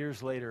Testament, and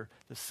years later,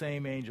 the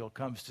same angel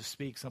comes to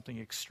speak something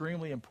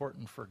extremely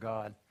important for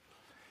God.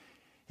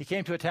 He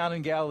came to a town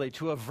in Galilee,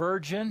 to a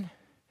virgin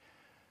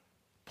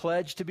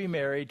pledged to be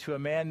married to a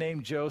man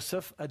named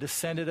Joseph, a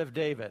descendant of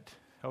David.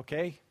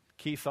 Okay?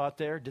 Key thought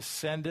there,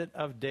 descendant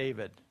of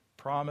David.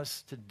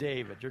 Promise to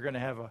David. You're going to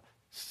have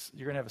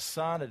a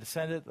son, a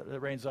descendant that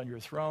reigns on your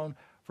throne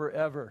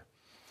forever.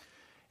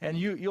 And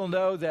you'll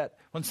know that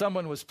when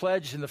someone was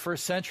pledged in the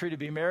first century to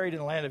be married in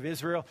the land of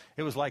Israel,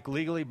 it was like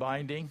legally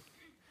binding.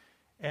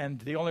 And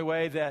the only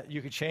way that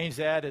you could change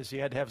that is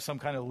you had to have some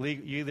kind of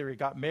legal, you either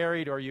got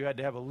married or you had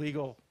to have a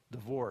legal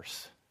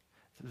divorce.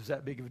 It was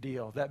that big of a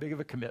deal, that big of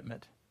a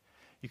commitment.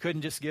 You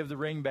couldn't just give the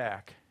ring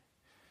back.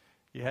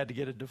 You had to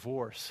get a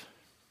divorce.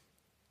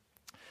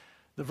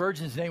 The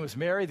virgin's name was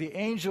Mary. The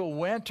angel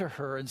went to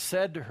her and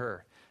said to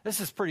her, this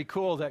is pretty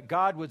cool that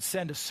God would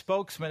send a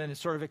spokesman and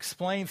sort of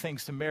explain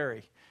things to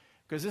Mary,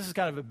 because this is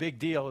kind of a big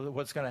deal of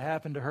what's going to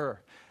happen to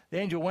her. The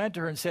angel went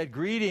to her and said,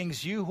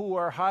 greetings, you who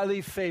are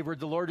highly favored,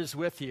 the Lord is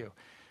with you.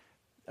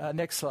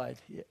 Next slide.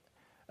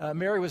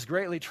 Mary was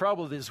greatly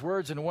troubled at his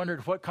words and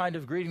wondered what kind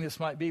of greeting this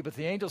might be. But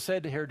the angel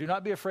said to her, do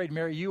not be afraid,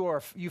 Mary,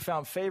 you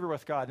found favor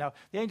with God. Now,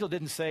 the angel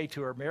didn't say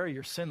to her, Mary,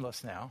 you're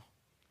sinless now.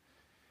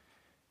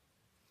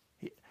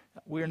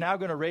 We are now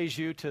going to raise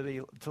you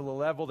to the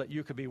level that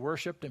you could be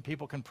worshiped and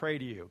people can pray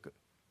to you.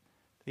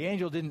 The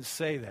angel didn't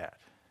say that.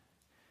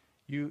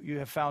 You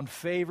have found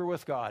favor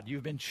with God.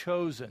 You've been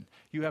chosen.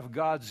 You have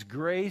God's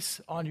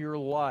grace on your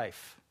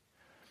life.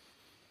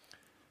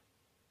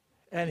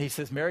 And he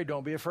says, Mary,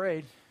 don't be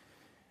afraid.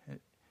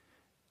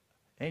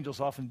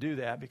 Angels often do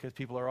that because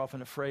people are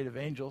often afraid of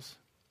angels.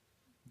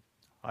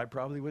 I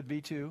probably would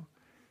be too.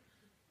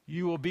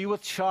 You will be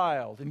with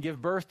child and give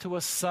birth to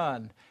a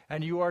son,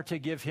 and you are to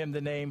give him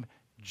the name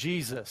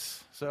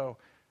Jesus. So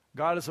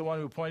God is the one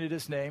who appointed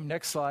his name.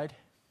 Next slide.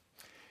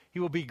 He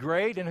will be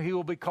great, and he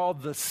will be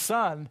called the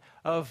Son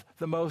of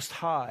the Most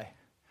High.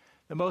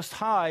 The Most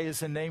High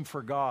is a name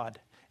for God.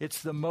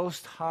 It's the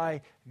Most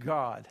High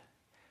God.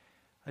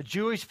 A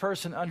Jewish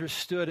person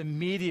understood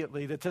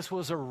immediately that this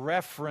was a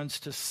reference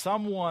to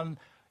someone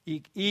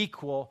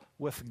equal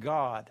with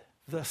God.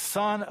 The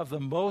Son of the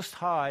Most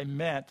High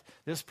meant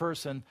this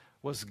person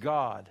was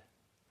God.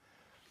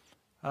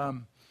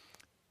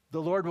 The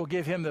Lord will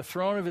give him the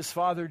throne of his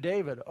father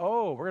David.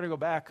 Oh, we're going to go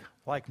back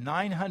like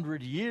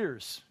 900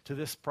 years to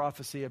this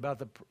prophecy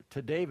about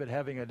to David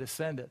having a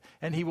descendant.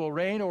 And he will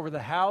reign over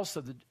the house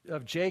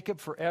of Jacob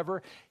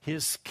forever.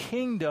 His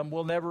kingdom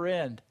will never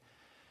end.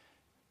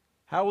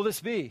 How will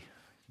this be?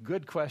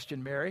 Good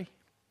question, Mary.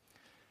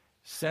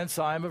 Since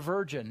I am a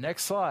virgin.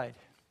 Next slide.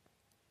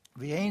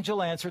 The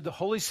angel answered, the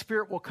Holy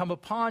Spirit will come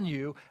upon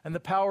you, and the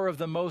power of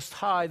the Most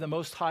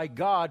High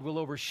God, will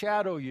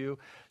overshadow you,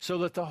 so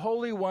that the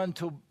Holy One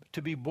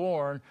to be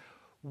born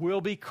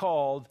will be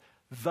called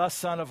the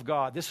Son of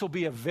God. This will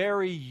be a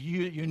very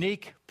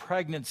unique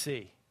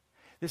pregnancy.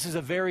 This is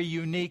a very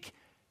unique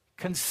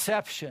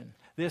conception.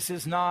 This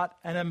is not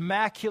an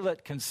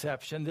immaculate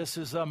conception. This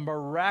is a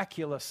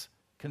miraculous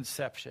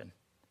conception.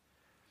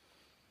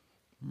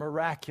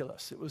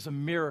 Miraculous. It was a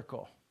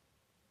miracle.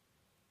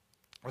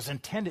 It was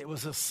intended. It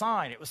was a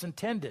sign. It was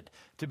intended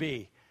to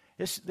be.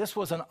 This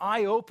was an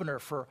eye-opener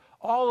for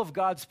all of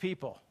God's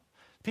people.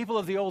 People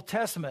of the Old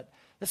Testament,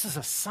 this is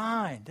a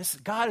sign.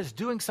 God is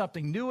doing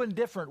something new and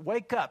different.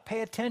 Wake up.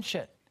 Pay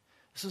attention.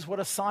 This is what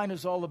a sign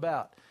is all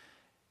about.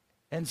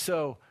 And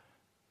so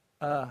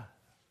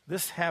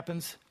this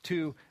happens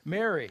to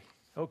Mary.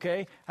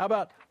 Okay? How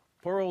about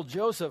poor old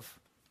Joseph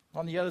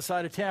on the other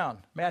side of town?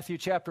 Matthew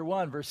chapter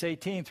 1, verse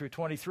 18 through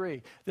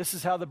 23. This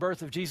is how the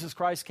birth of Jesus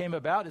Christ came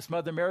about. His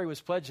mother Mary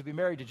was pledged to be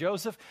married to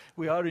Joseph.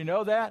 We already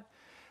know that.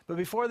 But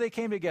before they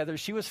came together,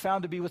 she was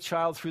found to be with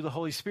child through the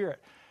Holy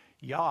Spirit.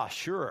 Yeah,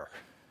 sure.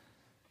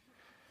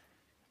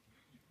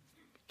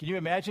 Can you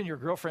imagine your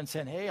girlfriend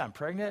saying, hey, I'm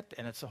pregnant,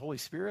 and it's the Holy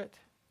Spirit?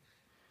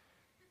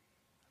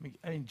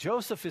 I mean,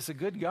 Joseph is a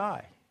good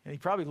guy, and he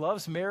probably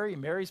loves Mary.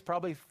 He's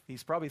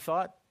probably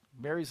thought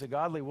Mary's a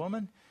godly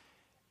woman,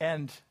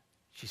 and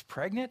she's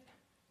pregnant.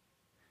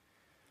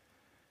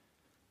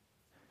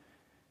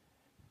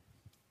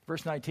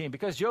 Verse 19,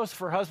 because Joseph,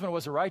 her husband,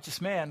 was a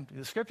righteous man,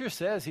 the scripture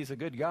says he's a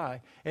good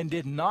guy, and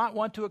did not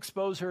want to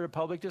expose her to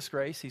public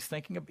disgrace. He's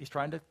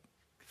trying to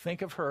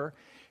think of her.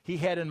 He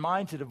had in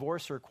mind to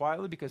divorce her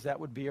quietly because that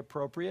would be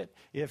appropriate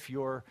if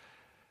your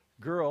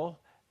girl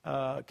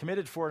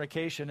committed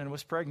fornication and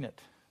was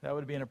pregnant. That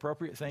would be an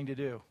appropriate thing to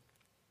do.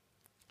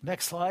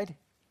 Next slide.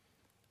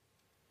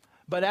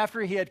 But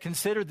after he had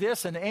considered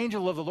this, an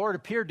angel of the Lord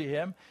appeared to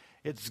him.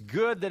 It's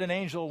good that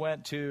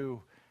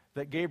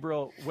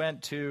Gabriel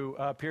went to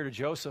appear to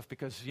Joseph,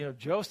 because,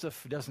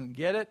 Joseph doesn't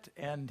get it,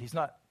 and he's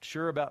not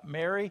sure about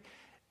Mary,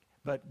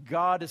 but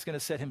God is going to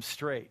set him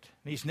straight.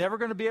 And he's never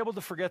going to be able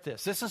to forget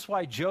this. This is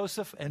why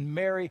Joseph and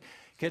Mary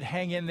could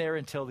hang in there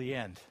until the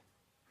end,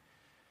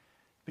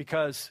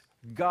 because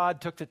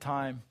God took the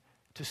time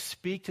to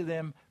speak to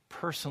them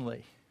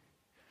personally.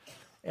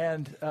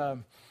 And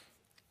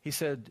He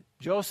said,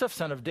 Joseph,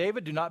 son of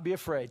David, do not be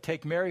afraid.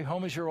 Take Mary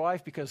home as your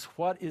wife, because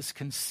what is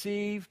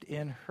conceived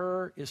in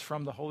her is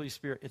from the Holy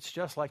Spirit. It's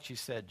just like she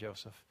said,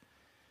 Joseph.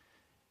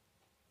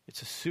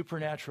 It's a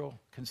supernatural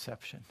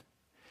conception.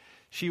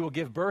 She will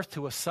give birth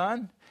to a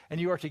son,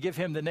 and you are to give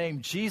him the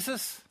name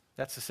Jesus.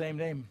 That's the same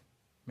name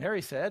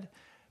Mary said,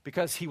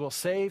 because he will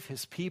save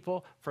his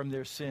people from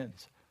their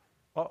sins.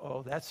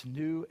 Uh-oh, that's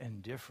new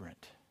and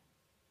different.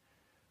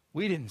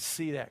 We didn't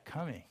see that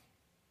coming.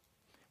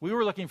 We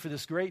were looking for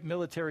this great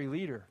military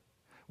leader.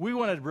 We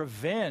wanted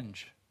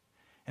revenge.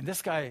 And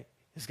this guy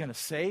is going to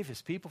save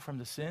his people from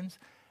the sins.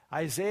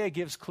 Isaiah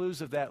gives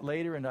clues of that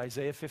later in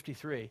Isaiah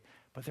 53.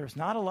 But there's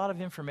not a lot of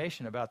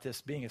information about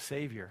this being a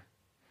savior.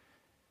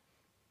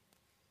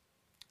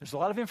 There's a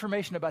lot of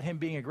information about him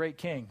being a great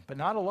king, but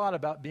not a lot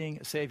about being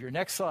a savior.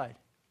 Next slide.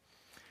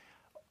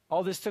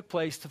 All this took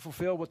place to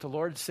fulfill what the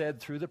Lord said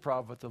through the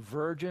prophet. The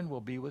virgin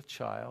will be with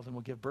child and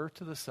will give birth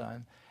to the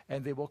son,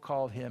 and they will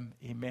call him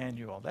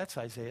Emmanuel. That's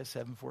Isaiah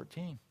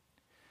 7:14.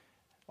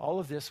 All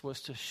of this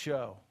was to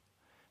show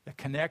the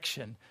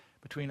connection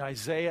between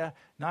Isaiah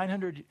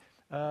 700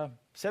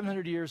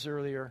 years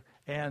earlier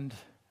and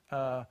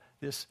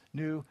this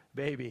new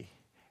baby.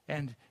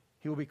 And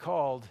he will be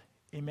called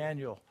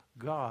Emmanuel,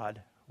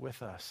 God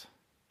with us.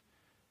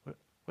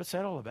 What's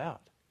that all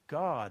about?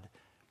 God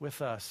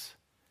with us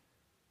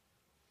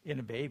in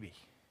a baby.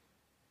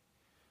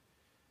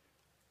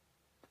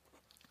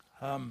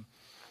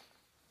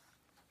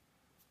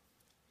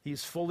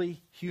 He's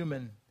fully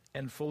human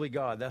and fully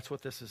God. That's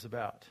what this is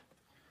about.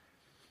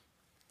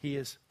 He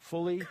is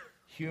fully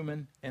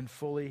human and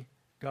fully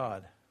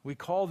God. We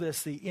call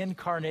this the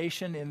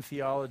incarnation in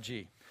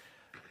theology.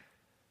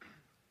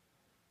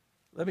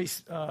 Let me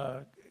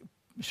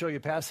show you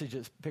a passage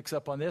that picks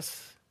up on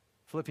this.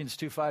 Philippians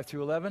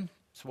 2:5-11.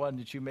 It's one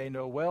that you may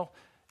know well.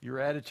 Your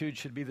attitude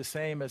should be the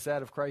same as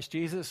that of Christ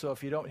Jesus. So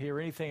if you don't hear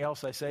anything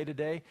else I say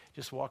today,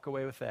 just walk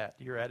away with that.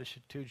 Your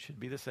attitude should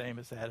be the same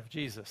as that of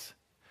Jesus.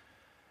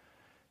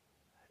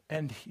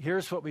 And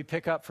here's what we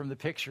pick up from the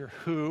picture.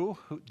 Who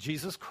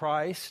Jesus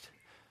Christ,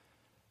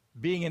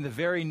 being in the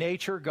very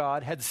nature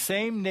God, had the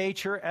same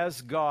nature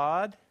as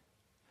God,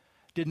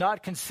 did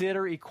not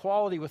consider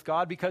equality with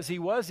God, because he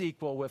was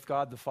equal with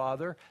God the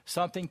Father,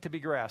 something to be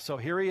grasped. So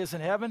here he is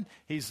in heaven.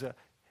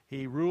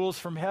 He rules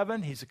from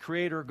heaven. He's a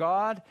creator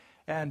God,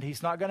 and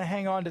he's not going to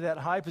hang on to that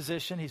high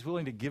position. He's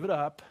willing to give it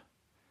up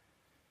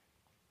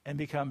and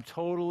become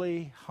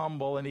totally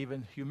humble and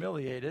even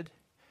humiliated.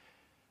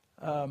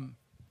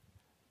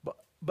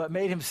 But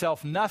made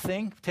himself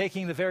nothing,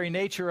 taking the very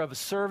nature of a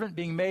servant,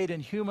 being made in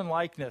human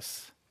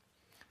likeness,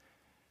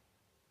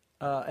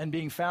 and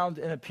being found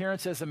in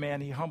appearance as a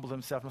man, he humbled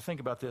himself. Now think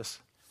about this.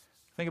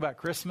 Think about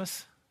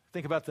Christmas.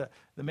 Think about the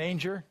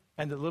manger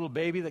and the little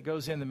baby that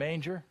goes in the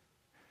manger.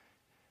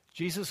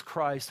 Jesus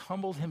Christ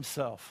humbled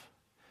himself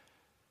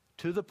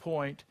to the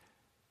point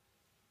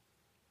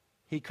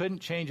he couldn't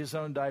change his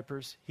own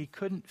diapers. He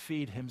couldn't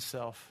feed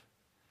himself.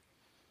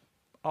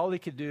 All he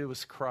could do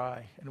was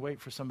cry and wait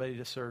for somebody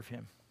to serve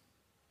him.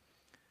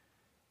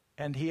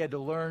 And he had to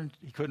learn.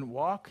 He couldn't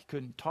walk, he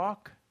couldn't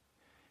talk,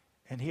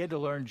 and he had to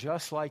learn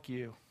just like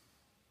you.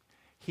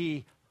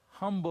 He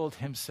humbled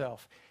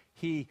himself.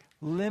 He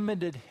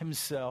limited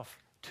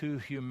himself to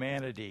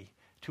humanity,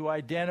 to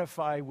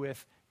identify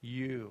with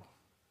you.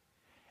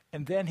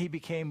 And then he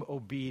became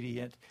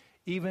obedient,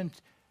 even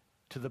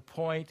to the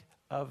point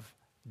of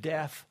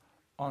death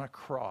on a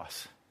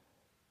cross.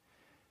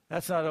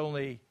 That's not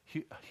only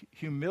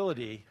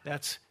humility,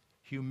 that's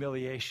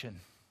humiliation.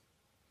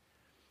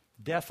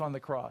 Death on the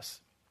cross.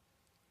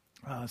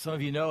 Some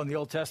of you know in the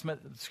Old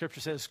Testament, the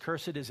scripture says,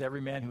 cursed is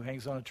every man who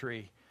hangs on a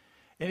tree.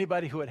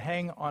 Anybody who would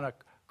hang on a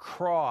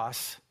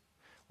cross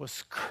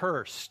was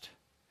cursed.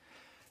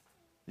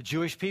 The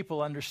Jewish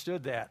people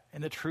understood that.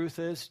 And the truth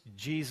is,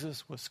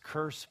 Jesus was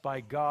cursed by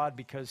God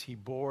because he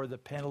bore the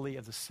penalty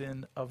of the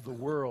sin of the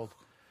world.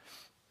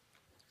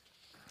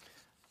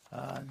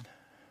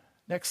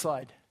 Next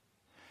slide.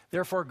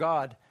 Therefore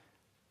God,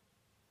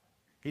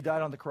 he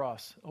died on the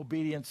cross,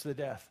 obedience to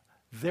death.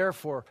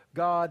 Therefore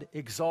God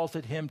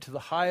exalted him to the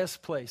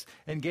highest place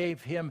and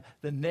gave him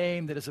the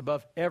name that is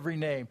above every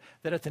name,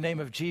 that at the name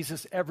of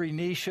Jesus every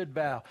knee should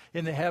bow,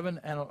 in the heaven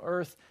and on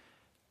earth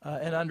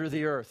and under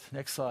the earth.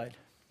 Next slide.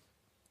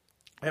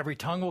 Every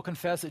tongue will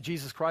confess that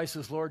Jesus Christ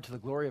is Lord, to the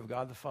glory of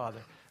God the Father.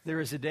 There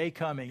is a day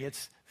coming.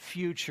 It's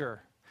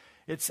future.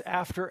 It's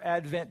after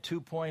Advent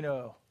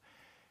 2.0.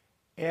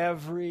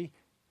 Every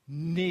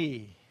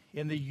knee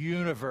in the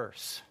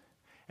universe,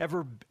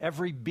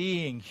 every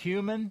being,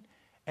 human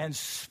and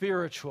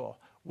spiritual,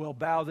 will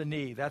bow the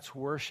knee. That's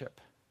worship.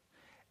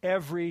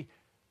 Every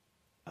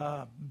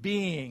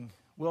being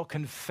will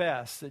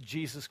confess that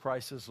Jesus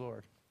Christ is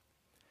Lord.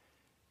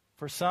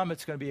 For some,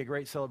 it's going to be a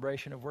great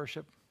celebration of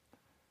worship.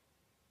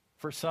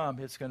 For some,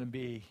 it's going to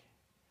be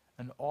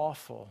an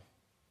awful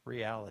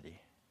reality.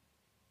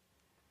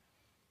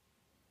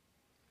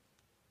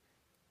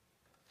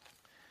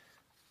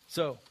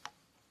 So,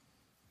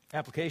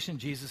 application,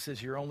 Jesus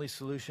is your only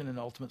solution and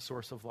ultimate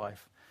source of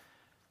life.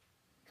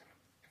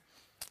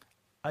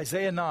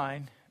 Isaiah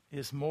 9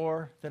 is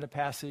more than a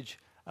passage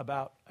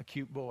about a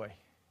cute boy.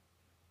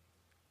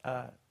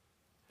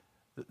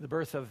 The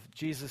birth of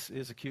Jesus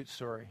is a cute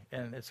story,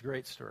 and it's a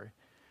great story.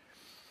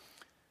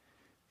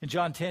 In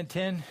John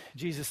 10:10,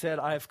 Jesus said,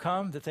 I have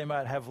come that they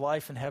might have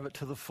life and have it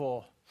to the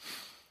full.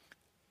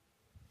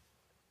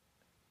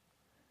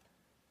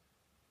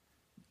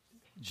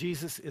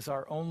 Jesus is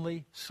our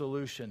only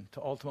solution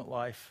to ultimate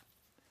life,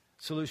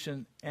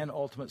 solution and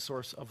ultimate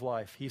source of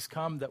life. He's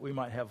come that we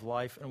might have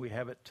life and we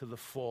have it to the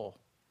full.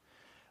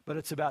 But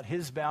it's about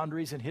his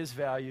boundaries and his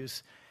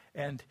values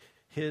and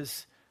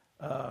his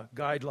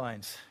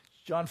guidelines.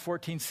 John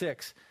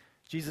 14:6,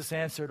 Jesus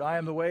answered, I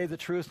am the way, the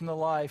truth, and the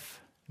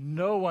life.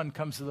 No one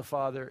comes to the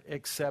Father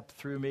except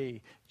through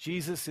me.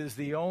 Jesus is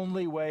the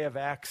only way of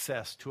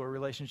access to a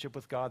relationship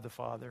with God the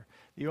Father,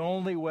 the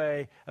only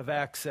way of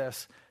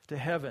access to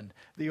heaven,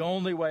 the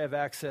only way of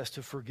access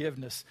to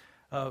forgiveness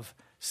of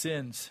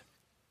sins.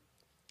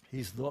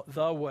 He's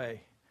the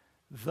way,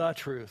 the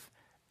truth,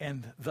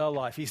 and the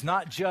life. He's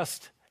not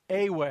just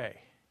a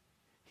way.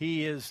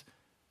 He is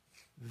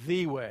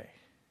the way.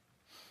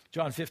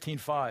 John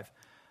 15:5.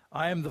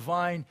 I am the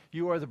vine,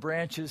 you are the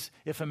branches.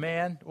 If a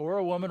man or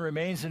a woman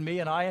remains in me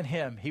and I in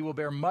him, he will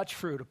bear much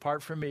fruit.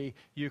 Apart from me,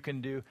 you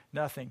can do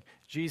nothing.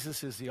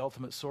 Jesus is the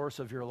ultimate source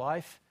of your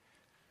life.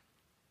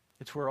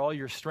 It's where all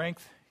your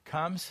strength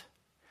comes.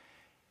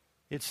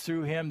 It's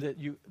through him that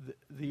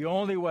the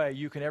only way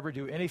you can ever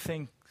do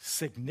anything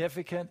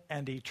significant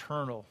and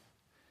eternal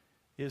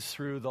is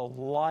through the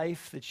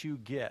life that you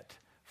get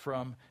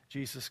from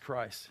Jesus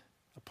Christ.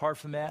 Apart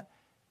from that,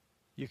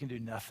 you can do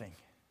nothing.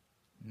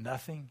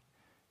 Nothing.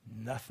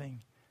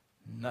 Nothing,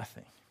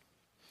 nothing.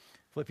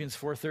 Philippians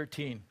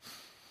 4:13.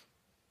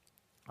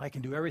 I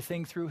can do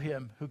everything through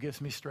him who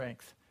gives me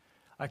strength.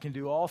 I can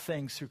do all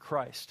things through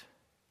Christ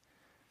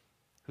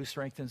who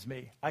strengthens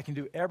me. I can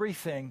do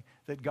everything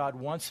that God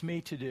wants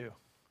me to do.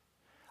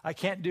 I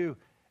can't do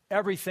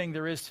everything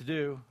there is to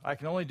do. I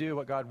can only do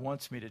what God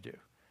wants me to do.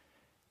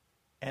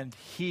 And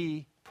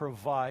he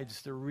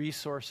provides the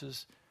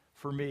resources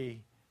for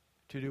me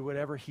to do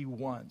whatever he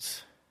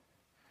wants.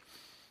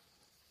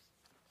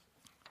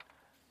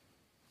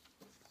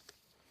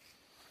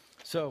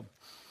 So,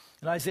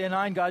 in Isaiah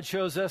 9, God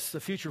shows us the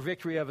future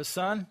victory of his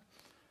son,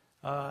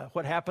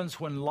 what happens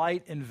when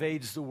light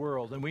invades the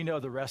world. And we know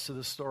the rest of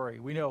the story.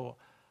 We know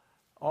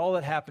all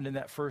that happened in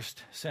that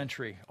first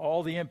century,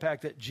 all the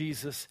impact that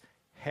Jesus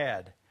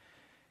had.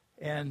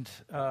 And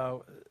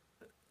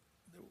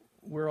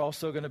we're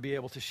also going to be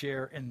able to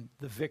share in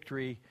the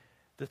victory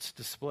that's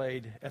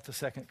displayed at the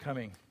second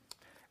coming.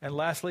 And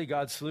lastly,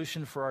 God's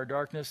solution for our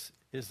darkness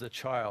is the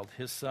child,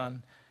 his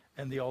son,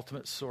 and the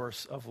ultimate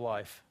source of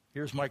life.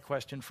 Here's my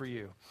question for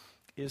you.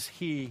 Is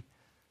he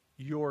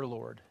your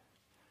Lord?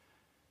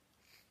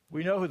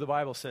 We know who the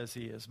Bible says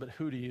he is, but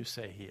who do you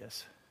say he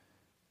is?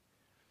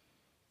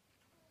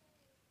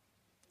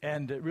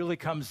 And it really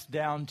comes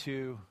down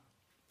to,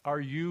 are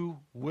you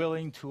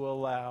willing to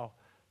allow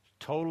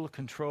total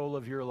control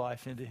of your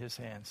life into his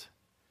hands?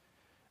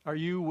 Are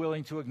you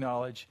willing to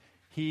acknowledge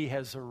he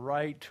has a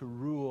right to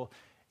rule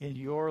in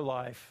your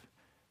life,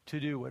 to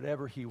do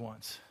whatever he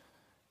wants?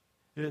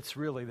 It's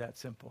really that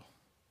simple.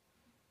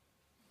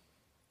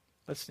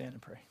 Let's stand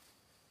and pray.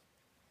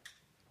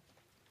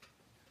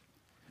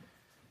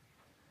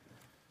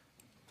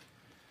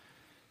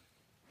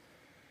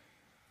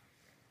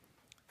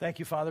 Thank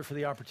you, Father, for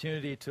the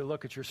opportunity to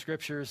look at your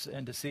scriptures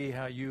and to see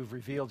how you've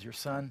revealed your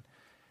Son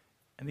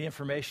and the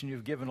information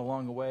you've given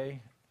along the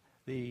way,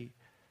 the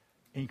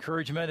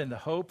encouragement and the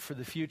hope for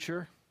the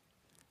future.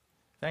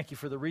 Thank you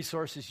for the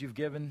resources you've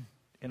given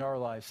in our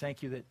lives.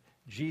 Thank you that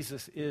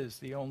Jesus is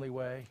the only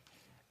way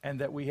and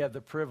that we have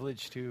the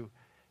privilege to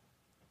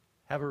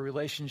have a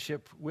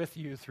relationship with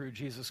you through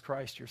Jesus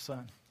Christ, your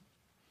Son.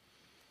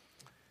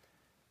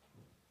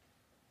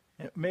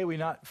 And may we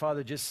not,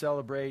 Father, just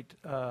celebrate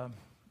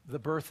the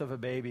birth of a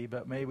baby,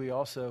 but may we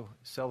also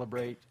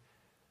celebrate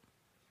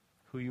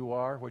who you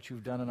are, what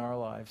you've done in our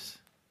lives,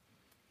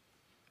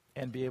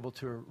 and be able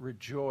to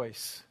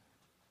rejoice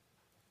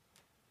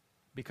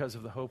because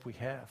of the hope we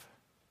have.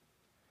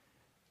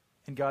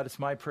 And God, it's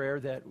my prayer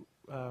that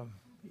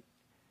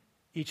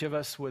each of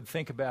us would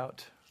think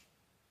about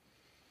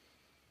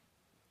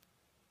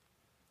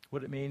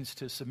what it means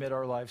to submit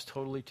our lives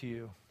totally to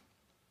you.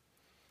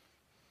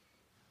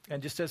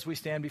 And just as we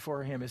stand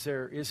before him,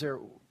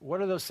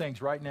 what are those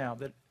things right now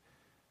that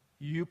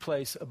you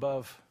place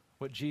above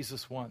what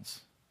Jesus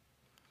wants?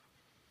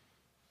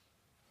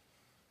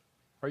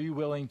 Are you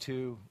willing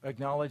to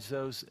acknowledge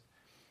those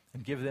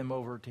and give them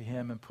over to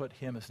him and put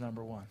him as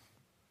number one?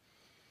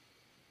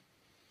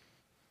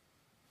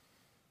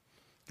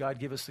 God,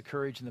 give us the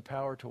courage and the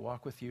power to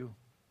walk with you.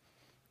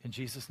 In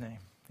Jesus' name,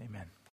 amen.